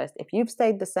positive list, if you've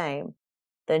stayed the same,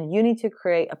 then you need to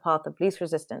create a path of least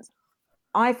resistance.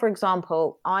 For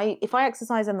example, if I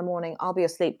exercise in the morning, I'll be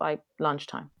asleep by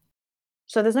lunchtime.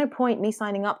 So there's no point me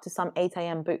signing up to some 8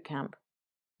 a.m. boot camp.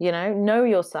 Know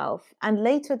yourself. And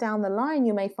later down the line,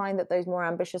 you may find that those more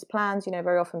ambitious plans,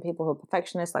 very often people who are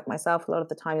perfectionists like myself, a lot of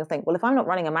the time you'll think, well, if I'm not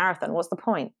running a marathon, what's the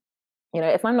point?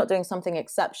 If I'm not doing something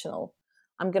exceptional,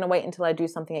 I'm going to wait until I do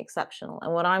something exceptional.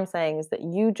 And what I'm saying is that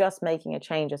you just making a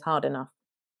change is hard enough.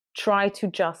 Try to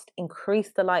just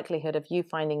increase the likelihood of you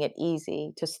finding it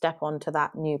easy to step onto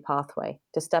that new pathway,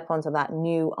 to step onto that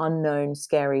new, unknown,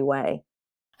 scary way.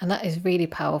 And that is really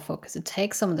powerful because it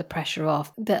takes some of the pressure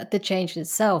off. The change in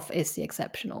itself is the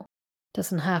exceptional.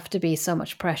 Doesn't have to be so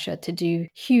much pressure to do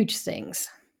huge things.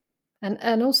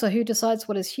 And also, who decides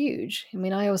what is huge? I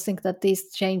mean, I always think that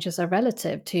these changes are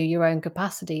relative to your own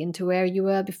capacity and to where you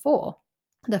were before.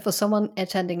 Therefore, someone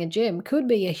attending a gym could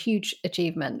be a huge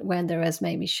achievement when there is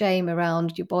maybe shame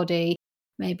around your body,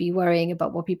 maybe worrying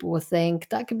about what people will think.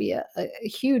 That could be a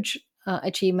huge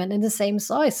achievement in the same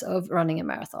size of running a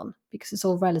marathon because it's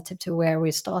all relative to where we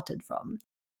started from.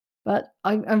 But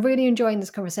I'm really enjoying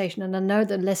this conversation, and I know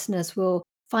that listeners will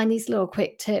find these little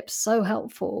quick tips so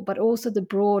helpful, but also the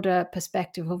broader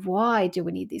perspective of why do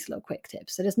we need these little quick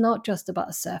tips. That it's not just about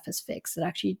a surface fix, that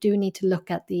actually you do need to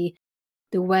look at the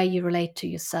the way you relate to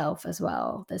yourself as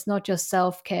well. There's not just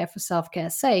self-care for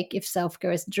self-care's sake if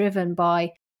self-care is driven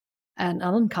by an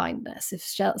unkindness. If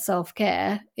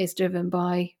self-care is driven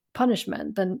by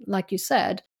punishment, then like you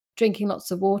said, drinking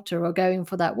lots of water or going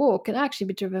for that walk can actually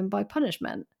be driven by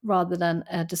punishment rather than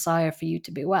a desire for you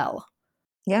to be well.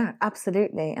 Yeah,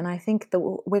 absolutely. And I think that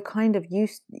we're kind of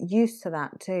used to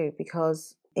that too,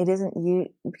 because it isn't you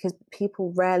because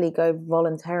people rarely go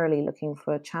voluntarily looking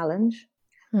for a challenge.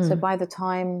 So Hmm. by the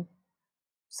time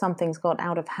something's got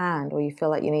out of hand or you feel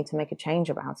like you need to make a change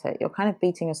about it, you're kind of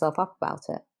beating yourself up about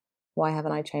it. Why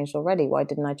haven't I changed already? Why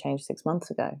didn't I change 6 months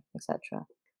ago, etc.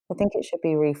 I think it should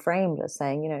be reframed as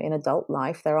saying, in adult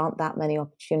life, there aren't that many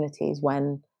opportunities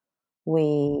when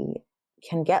we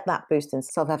can get that boost in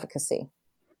self-efficacy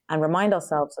and remind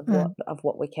ourselves of Hmm.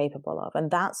 what we're capable of.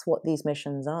 And that's what these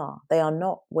missions are. They are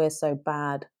not we're so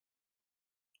bad,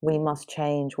 we must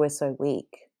change, we're so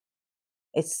weak.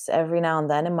 It's every now and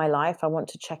then in my life I want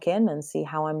to check in and see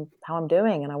how I'm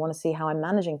doing, and I want to see how I'm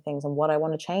managing things and what I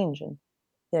want to change. And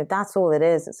that's all it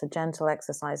is. It's a gentle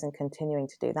exercise in continuing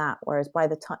to do that. Whereas by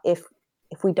the time if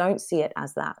we don't see it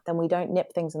as that, then we don't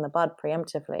nip things in the bud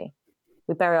preemptively.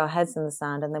 We bury our heads in the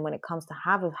sand, and then when it comes to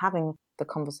having the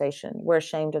conversation, we're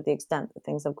ashamed of the extent that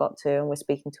things have got to, and we're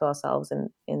speaking to ourselves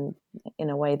in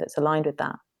a way that's aligned with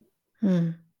that. Hmm.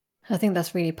 I think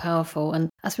that's really powerful. And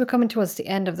as we're coming towards the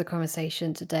end of the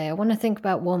conversation today, I want to think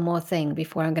about one more thing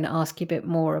before I'm going to ask you a bit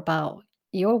more about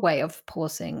your way of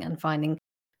pausing and finding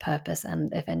purpose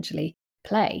and eventually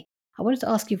play. I wanted to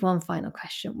ask you one final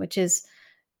question, which is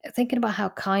thinking about how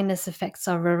kindness affects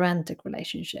our romantic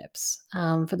relationships.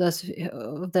 For those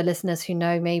of the listeners who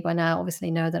know me by now,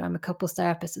 obviously know that I'm a couples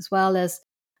therapist as well as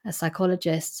a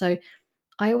psychologist. So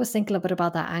I always think a little bit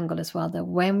about that angle as well, that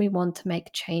when we want to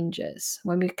make changes,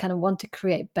 when we kind of want to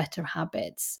create better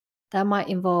habits, that might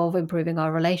involve improving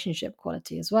our relationship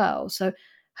quality as well. So,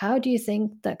 how do you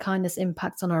think that kindness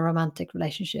impacts on our romantic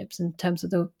relationships in terms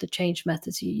of the change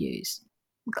methods you use?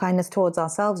 Kindness towards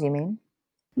ourselves, you mean?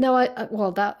 No,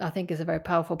 well, that I think is a very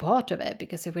powerful part of it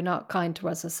because if we're not kind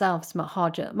towards ourselves, it's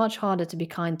much harder to be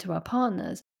kind to our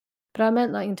partners. But I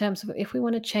meant like in terms of if we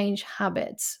want to change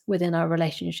habits within our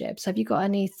relationships, have you got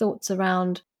any thoughts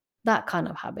around that kind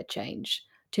of habit change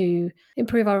to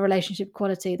improve our relationship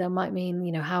quality? That might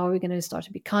mean, how are we going to start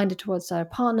to be kinder towards our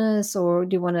partners, or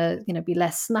do you want to, be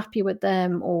less snappy with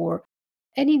them, or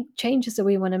any changes that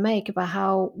we want to make about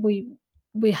how we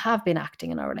have been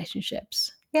acting in our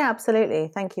relationships? Yeah, absolutely.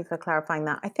 Thank you for clarifying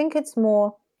that. I think it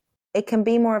can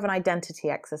be more of an identity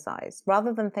exercise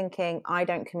rather than thinking, I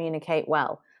don't communicate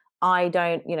well. I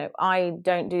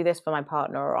don't do this for my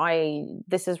partner, or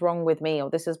this is wrong with me, or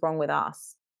this is wrong with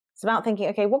us. It's about thinking,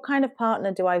 okay, what kind of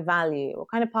partner do I value? What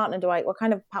kind of partner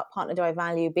do I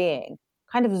value being?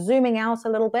 Kind of zooming out a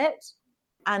little bit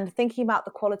and thinking about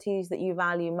the qualities that you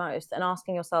value most and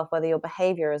asking yourself whether your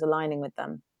behavior is aligning with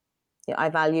them. I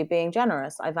value being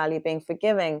generous. I value being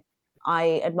forgiving.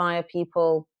 I admire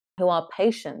people who are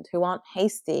patient, who aren't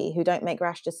hasty, who don't make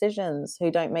rash decisions,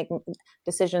 who don't make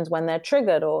decisions when they're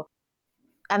triggered.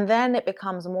 And then it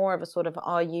becomes more of a sort of,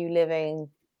 are your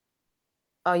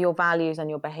values and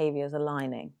your behaviors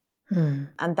aligning? Hmm.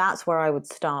 And that's where I would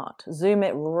start. Zoom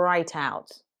it right out.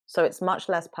 So it's much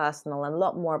less personal and a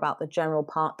lot more about the general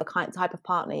the type of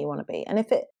partner you want to be. And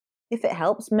if it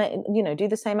helps, do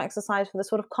the same exercise for the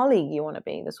sort of colleague you want to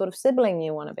be, the sort of sibling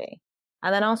you want to be.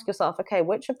 And then ask yourself, okay,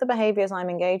 which of the behaviors I'm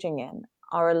engaging in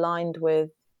are aligned with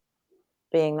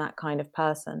being that kind of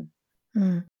person?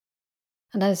 Hmm.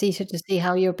 And then it's easier to see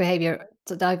how your behavior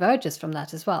diverges from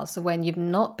that as well. So when you've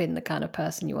not been the kind of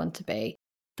person you want to be,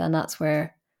 then that's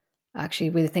where actually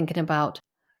we're thinking about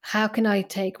how can I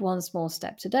take one small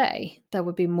step today that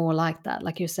would be more like that?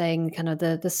 Like you're saying, kind of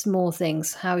the small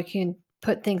things, how you can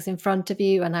put things in front of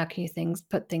you and how can you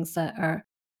put things that are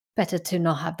better to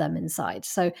not have them inside.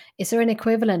 So is there an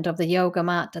equivalent of the yoga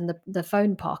mat and the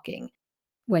phone parking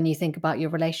when you think about your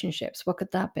relationships? What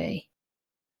could that be?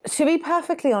 To be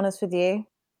perfectly honest with you,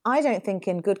 I don't think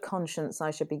in good conscience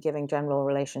I should be giving general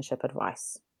relationship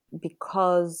advice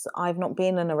because I've not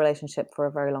been in a relationship for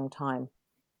a very long time.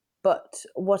 But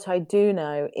what I do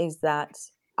know is that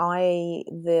I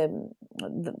the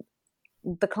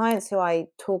the clients who I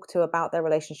talk to about their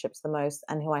relationships the most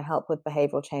and who I help with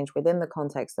behavioral change within the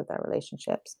context of their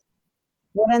relationships,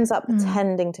 what ends up Mm,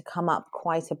 tending to come up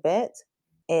quite a bit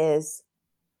is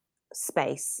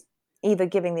space, either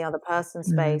giving the other person mm,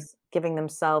 space, giving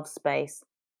themselves space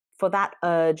for that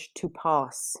urge to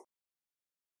pass,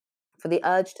 for the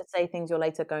urge to say things you're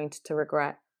later going to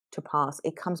regret to pass.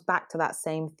 It comes back to that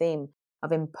same theme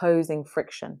of imposing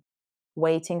friction,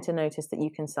 waiting to notice that you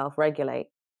can self regulate.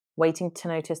 waiting to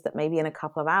notice that maybe in a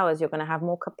couple of hours you're going to have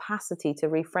more capacity to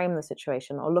reframe the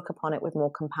situation or look upon it with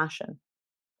more compassion.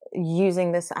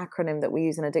 Using this acronym that we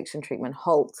use in addiction treatment,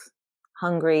 HALT: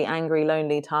 hungry, angry,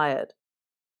 lonely, tired.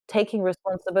 Taking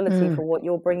responsibility Mm. for what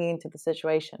you're bringing into the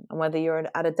situation, and whether you're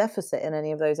at a deficit in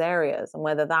any of those areas, and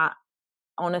whether that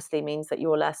honestly means that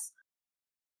you're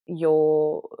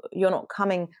not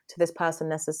coming to this person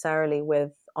necessarily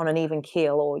with on an even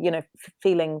keel, or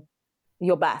feeling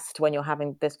your best when you're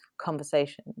having this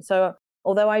conversation. So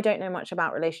although I don't know much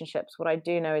about relationships, what I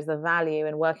do know is the value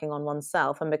in working on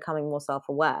oneself and becoming more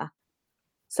self-aware,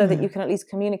 so that you Mm. can at least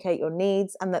communicate your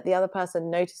needs, and that the other person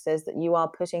notices that you are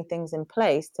putting things in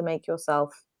place to make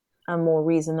yourself a more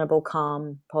reasonable,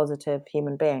 calm, positive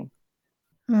human being.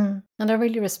 Mm. And I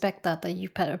really respect that you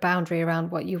put a boundary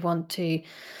around what you want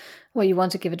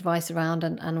to give advice around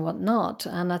and what not.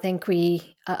 And I think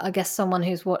I guess someone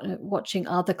who's watching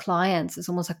other clients, it's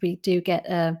almost like we do get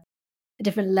a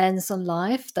different lens on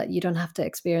life, that you don't have to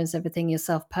experience everything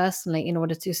yourself personally in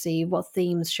order to see what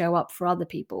themes show up for other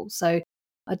people. So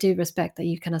I do respect that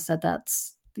you kind of said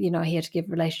that's, here to give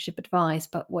relationship advice,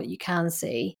 but what you can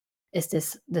see is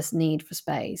this need for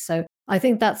space. So I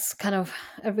think that's kind of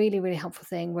a really, really helpful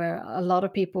thing, where a lot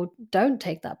of people don't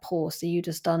take that pause that you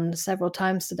just done several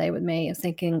times today with me, of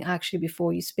thinking, actually,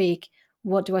 before you speak,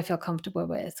 what do I feel comfortable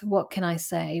with? What can I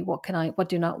say? What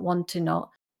do not want to not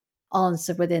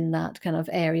answer within that kind of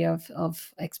area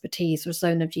of expertise or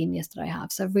zone of genius that I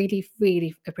have. So really,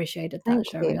 really appreciated that, Thank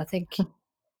Sherry. you. I think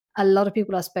a lot of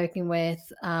people I've spoken with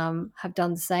have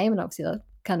done the same, and obviously that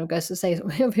kind of goes to say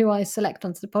who I select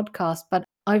onto the podcast. But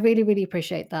I really, really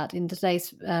appreciate that in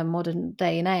today's modern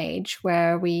day and age,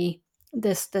 where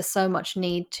there's so much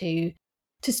need to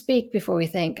speak before we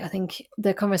think. I think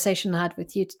the conversation I had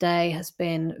with you today has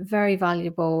been very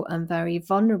valuable and very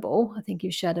vulnerable. I think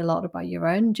you've shared a lot about your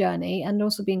own journey, and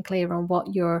also being clear on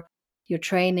what your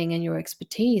training and your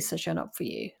expertise has shown up for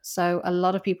you. So a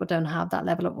lot of people don't have that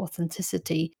level of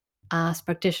authenticity as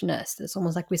practitioners. It's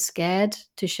almost like we're scared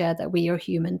to share that we are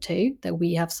human too, that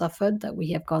we have suffered, that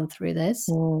we have gone through this.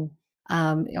 Mm,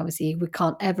 Obviously, we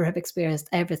can't ever have experienced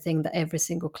everything that every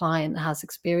single client has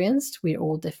experienced. We're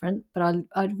all different, but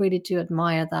I really do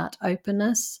admire that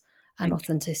openness and thank you.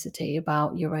 authenticity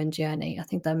about your own journey. I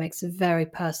think that makes it very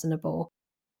personable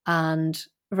and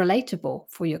relatable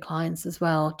for your clients as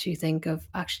well, to think of,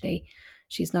 actually,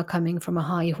 she's not coming from a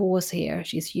high horse here,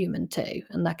 she's human too.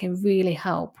 And that can really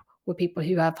help with people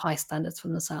who have high standards for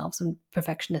themselves and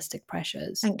perfectionistic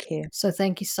pressures. Thank you. So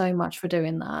thank you so much for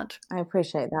doing that. I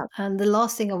appreciate that. And the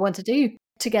last thing I want to do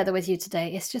together with you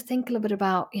today is just think a little bit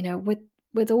about,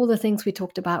 with all the things we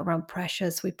talked about around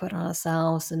pressures we put on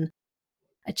ourselves and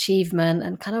achievement,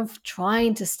 and kind of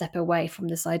trying to step away from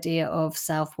this idea of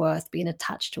self-worth being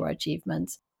attached to our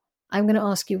achievements. I'm going to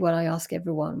ask you what I ask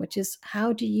everyone, which is,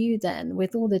 how do you then,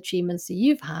 with all the achievements that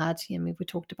you've had, we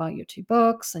talked about your 2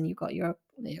 books, and you've got your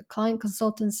client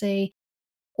consultancy,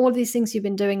 all these things you've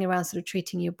been doing around sort of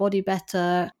treating your body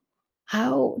better,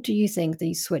 how do you think that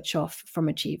you switch off from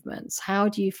achievements? How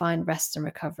do you find rest and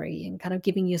recovery, and kind of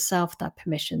giving yourself that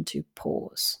permission to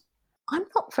pause? I'm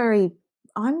not very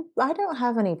I don't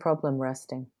have any problem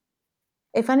resting.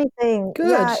 If anything, Good.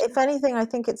 yeah, if anything, I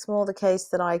think it's more the case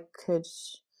that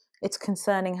it's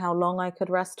concerning how long I could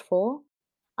rest for.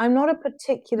 I'm not a Mm.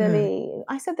 particularly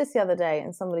I said this the other day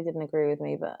and somebody didn't agree with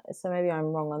me, but so maybe I'm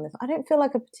wrong on this. I don't feel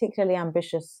like a particularly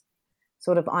ambitious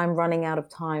sort of I'm running out of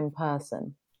time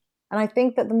person. And I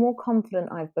think that the more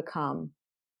confident I've become,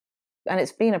 and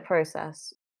it's been a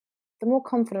process, the more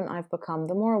confident I've become,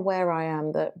 the more aware I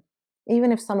am that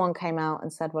even if someone came out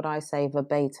and said what I say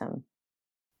verbatim,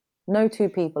 no two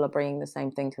people are bringing the same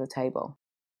thing to the table.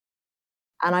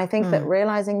 And I think that Mm.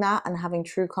 realizing that and having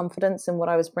true confidence in what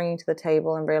I was bringing to the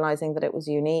table and realizing that it was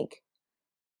unique,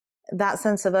 that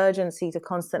sense of urgency to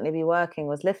constantly be working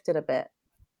was lifted a bit.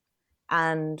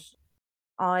 And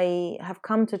I have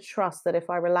come to trust that if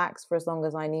I relax for as long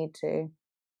as I need to,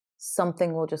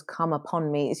 something will just come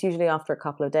upon me. It's usually after a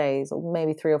couple of days, or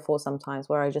maybe 3 or 4 sometimes,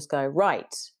 where I just go,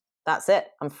 right, that's it.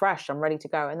 I'm fresh. I'm ready to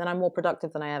go. And then I'm more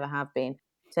productive than I ever have been.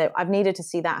 So I've needed to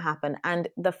see that happen. And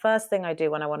the first thing I do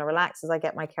when I want to relax is I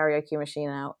get my karaoke machine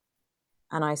out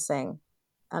and I sing.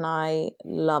 And I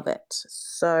love it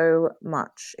so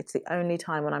much. It's the only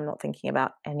time when I'm not thinking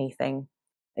about anything.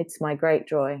 It's my great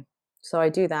joy. So I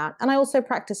do that. And I also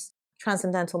practice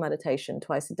transcendental meditation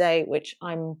twice a day, which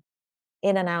I'm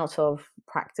in and out of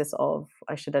practice of,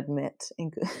 I should admit.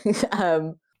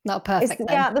 Not It's perfect then.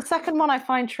 yeah, the second one I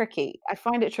find tricky. I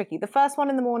find it tricky. The first one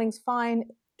in the morning's fine,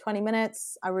 20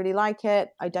 minutes. I really like it.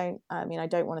 I don't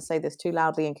want to say this too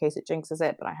loudly in case it jinxes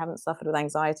it, but I haven't suffered with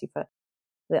anxiety for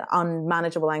the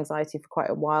unmanageable anxiety for quite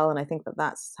a while, and I think that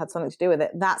that's had something to do with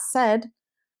it. That said,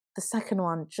 the second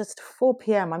one, just 4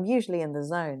 p.m., I'm usually in the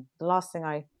zone. The last thing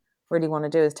I really want to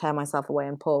do is tear myself away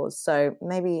and pause. So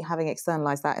maybe having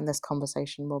externalized that in this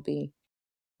conversation will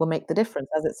make the difference,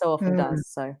 as it so often Mm. does.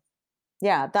 So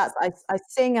yeah, that's I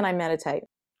sing and I meditate.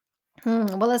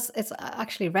 Well, it's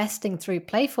actually resting through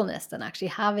playfulness, then actually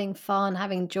having fun,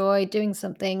 having joy, doing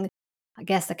something. I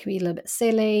guess that could be a little bit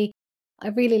silly. I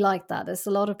really like that. There's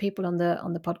a lot of people on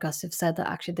the podcast who've said that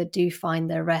actually they do find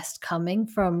their rest coming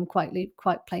from quite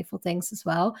playful things as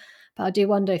well. But I do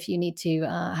wonder if you need to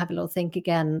have a little think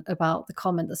again about the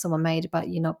comment that someone made about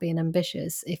you not being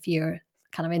ambitious if you're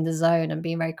kind of in the zone and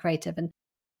being very creative and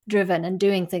driven and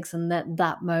doing things, and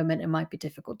that moment it might be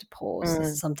difficult to pause. This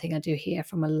is Mm, something I do hear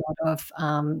from a lot of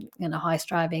high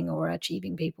striving or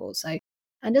achieving people. So,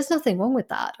 and there's nothing wrong with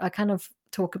that. I kind of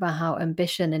talk about how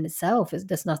ambition in itself is,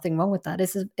 there's nothing wrong with that.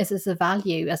 This is a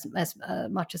value as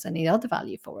much as any other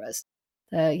value for us.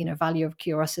 The value of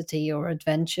curiosity or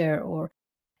adventure or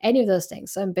any of those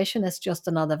things. So ambition is just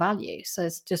another value. So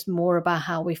it's just more about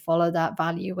how we follow that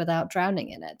value without drowning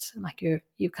in it. Like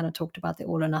you kind of talked about the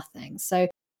all or nothing. So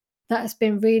that has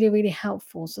been really, really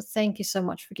helpful. So thank you so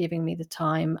much for giving me the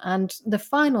time. And the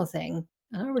final thing,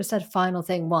 and I already said final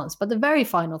thing once, but the very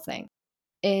final thing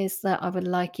is that I would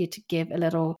like you to give a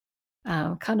little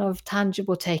kind of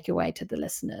tangible takeaway to the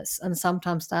listeners. And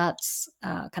sometimes that's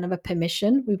kind of a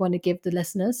permission we want to give the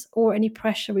listeners or any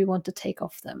pressure we want to take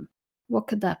off them. What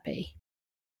could that be?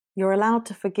 you're allowed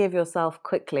to forgive yourself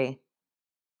quickly,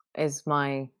 is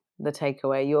the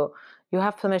takeaway. You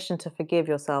have permission to forgive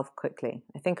yourself quickly.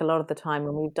 I think a lot of the time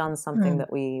when we've done something Mm.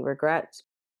 that we regret,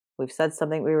 we've said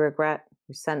something we regret,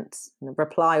 we sent a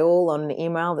reply all on an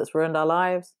email that's ruined our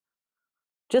lives.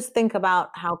 Just think about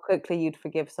how quickly you'd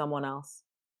forgive someone else.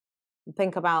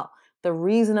 Think about the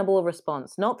reasonable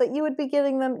response. Not that you would be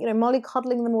giving them,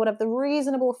 mollycoddling them or whatever. The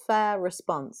reasonable, fair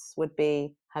response would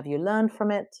be, have you learned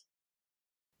from it?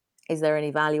 Is there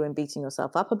any value in beating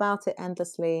yourself up about it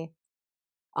endlessly?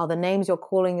 Are the names you're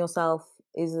calling yourself,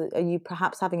 are you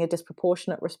perhaps having a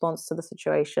disproportionate response to the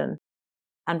situation?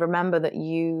 And remember that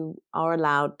you are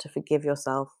allowed to forgive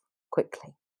yourself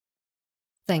quickly.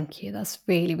 Thank you. That's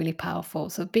really, really powerful.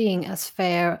 So, being as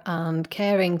fair and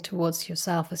caring towards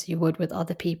yourself as you would with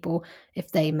other people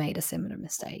if they made a similar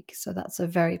mistake. So, that's a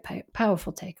very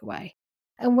powerful takeaway.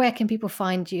 And where can people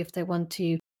find you if they want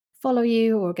to follow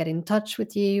you or get in touch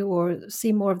with you or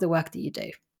see more of the work that you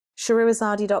do?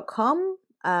 Sharirezadi.com,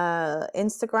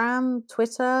 Instagram,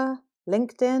 Twitter,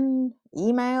 LinkedIn,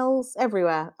 emails,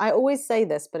 everywhere. I always say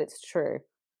this, but it's true.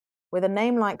 With a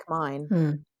name like mine,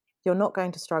 Hmm. you're not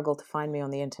going to struggle to find me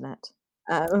on the internet.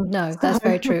 Um, No, so that's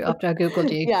very true after I Googled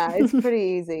yeah, it's you. pretty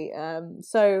easy.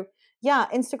 So yeah,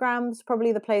 Instagram's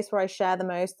probably the place where I share the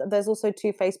most. There's also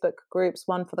 2 Facebook groups,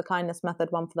 one for the kindness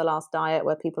method, one for the last diet,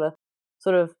 where people are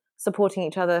sort of supporting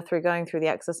each other through going through the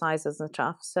exercises and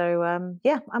stuff. So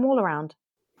yeah, I'm all around.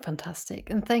 Fantastic.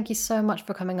 And thank you so much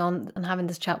for coming on and having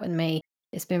this chat with me.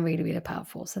 It's been really, really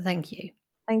powerful. So, thank you.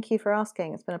 Thank you for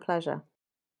asking. It's been a pleasure.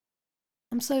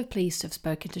 I'm so pleased to have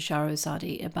spoken to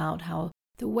Shahrozadi about how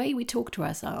the way we talk to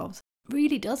ourselves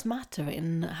really does matter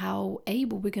in how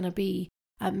able we're going to be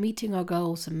at meeting our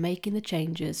goals and making the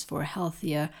changes for a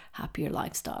healthier, happier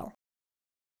lifestyle.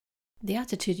 The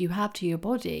attitude you have to your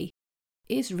body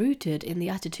is rooted in the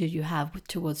attitude you have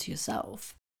towards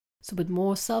yourself. So, with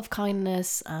more self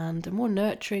kindness and a more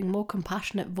nurturing, more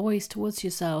compassionate voice towards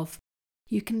yourself,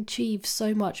 you can achieve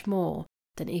so much more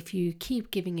than if you keep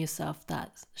giving yourself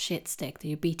that shit stick that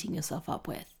you're beating yourself up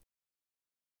with.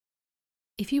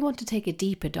 If you want to take a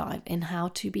deeper dive in how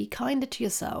to be kinder to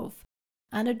yourself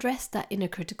and address that inner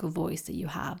critical voice that you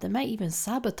have that may even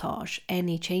sabotage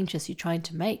any changes you're trying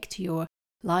to make to your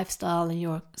lifestyle and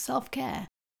your self-care,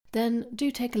 then do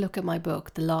take a look at my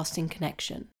book, The Lasting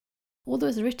Connection. Although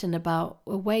it's written about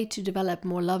a way to develop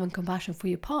more love and compassion for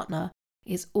your partner,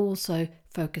 is also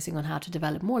focusing on how to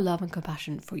develop more love and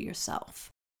compassion for yourself.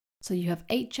 So you have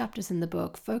 8 chapters in the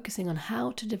book focusing on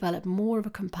how to develop more of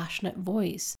a compassionate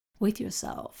voice with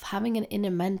yourself, having an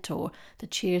inner mentor that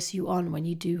cheers you on when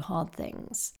you do hard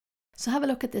things. So have a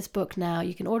look at this book now.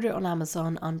 You can order it on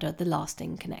Amazon under The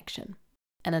Lasting Connection.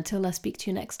 And until I speak to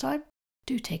you next time,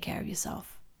 do take care of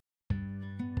yourself.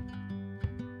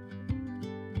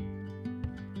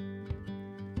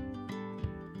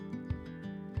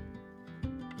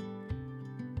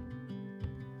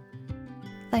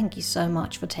 Thank you so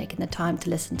much for taking the time to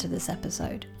listen to this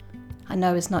episode. I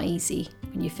know it's not easy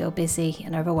when you feel busy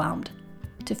and overwhelmed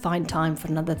to find time for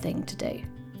another thing to do.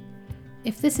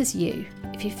 If this is you,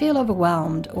 if you feel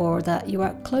overwhelmed or that you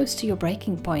are close to your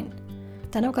breaking point,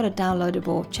 then I've got a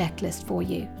downloadable checklist for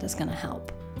you that's going to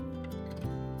help.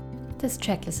 This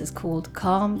checklist is called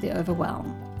Calm the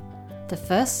Overwhelm. The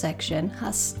first section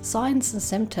has signs and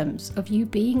symptoms of you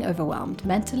being overwhelmed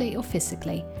mentally or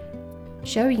physically,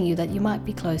 showing you that you might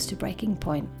be close to breaking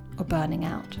point or burning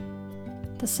out.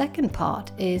 The second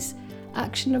part is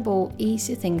actionable,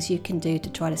 easy things you can do to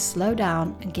try to slow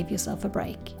down and give yourself a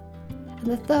break. And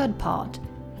the third part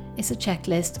is a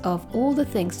checklist of all the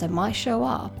things that might show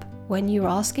up when you're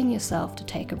asking yourself to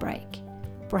take a break.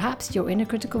 Perhaps your inner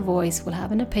critical voice will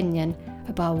have an opinion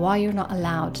about why you're not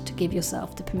allowed to give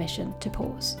yourself the permission to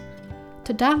pause.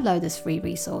 To download this free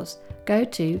resource, go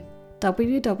to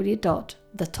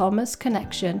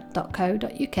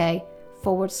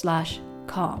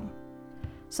www.thethomasconnection.co.uk/calm.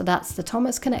 So that's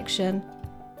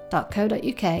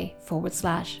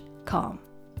thethomasconnection.co.uk/calm.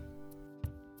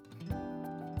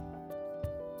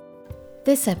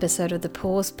 This episode of the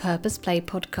Pause Purpose Play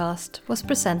podcast was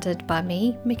presented by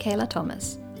me, Michaela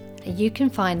Thomas, and you can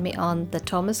find me on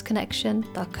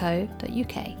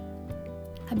thethomasconnection.co.uk.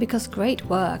 And because great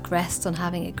work rests on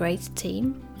having a great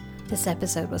team, this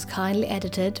episode was kindly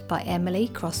edited by Emily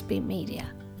Crosby Media.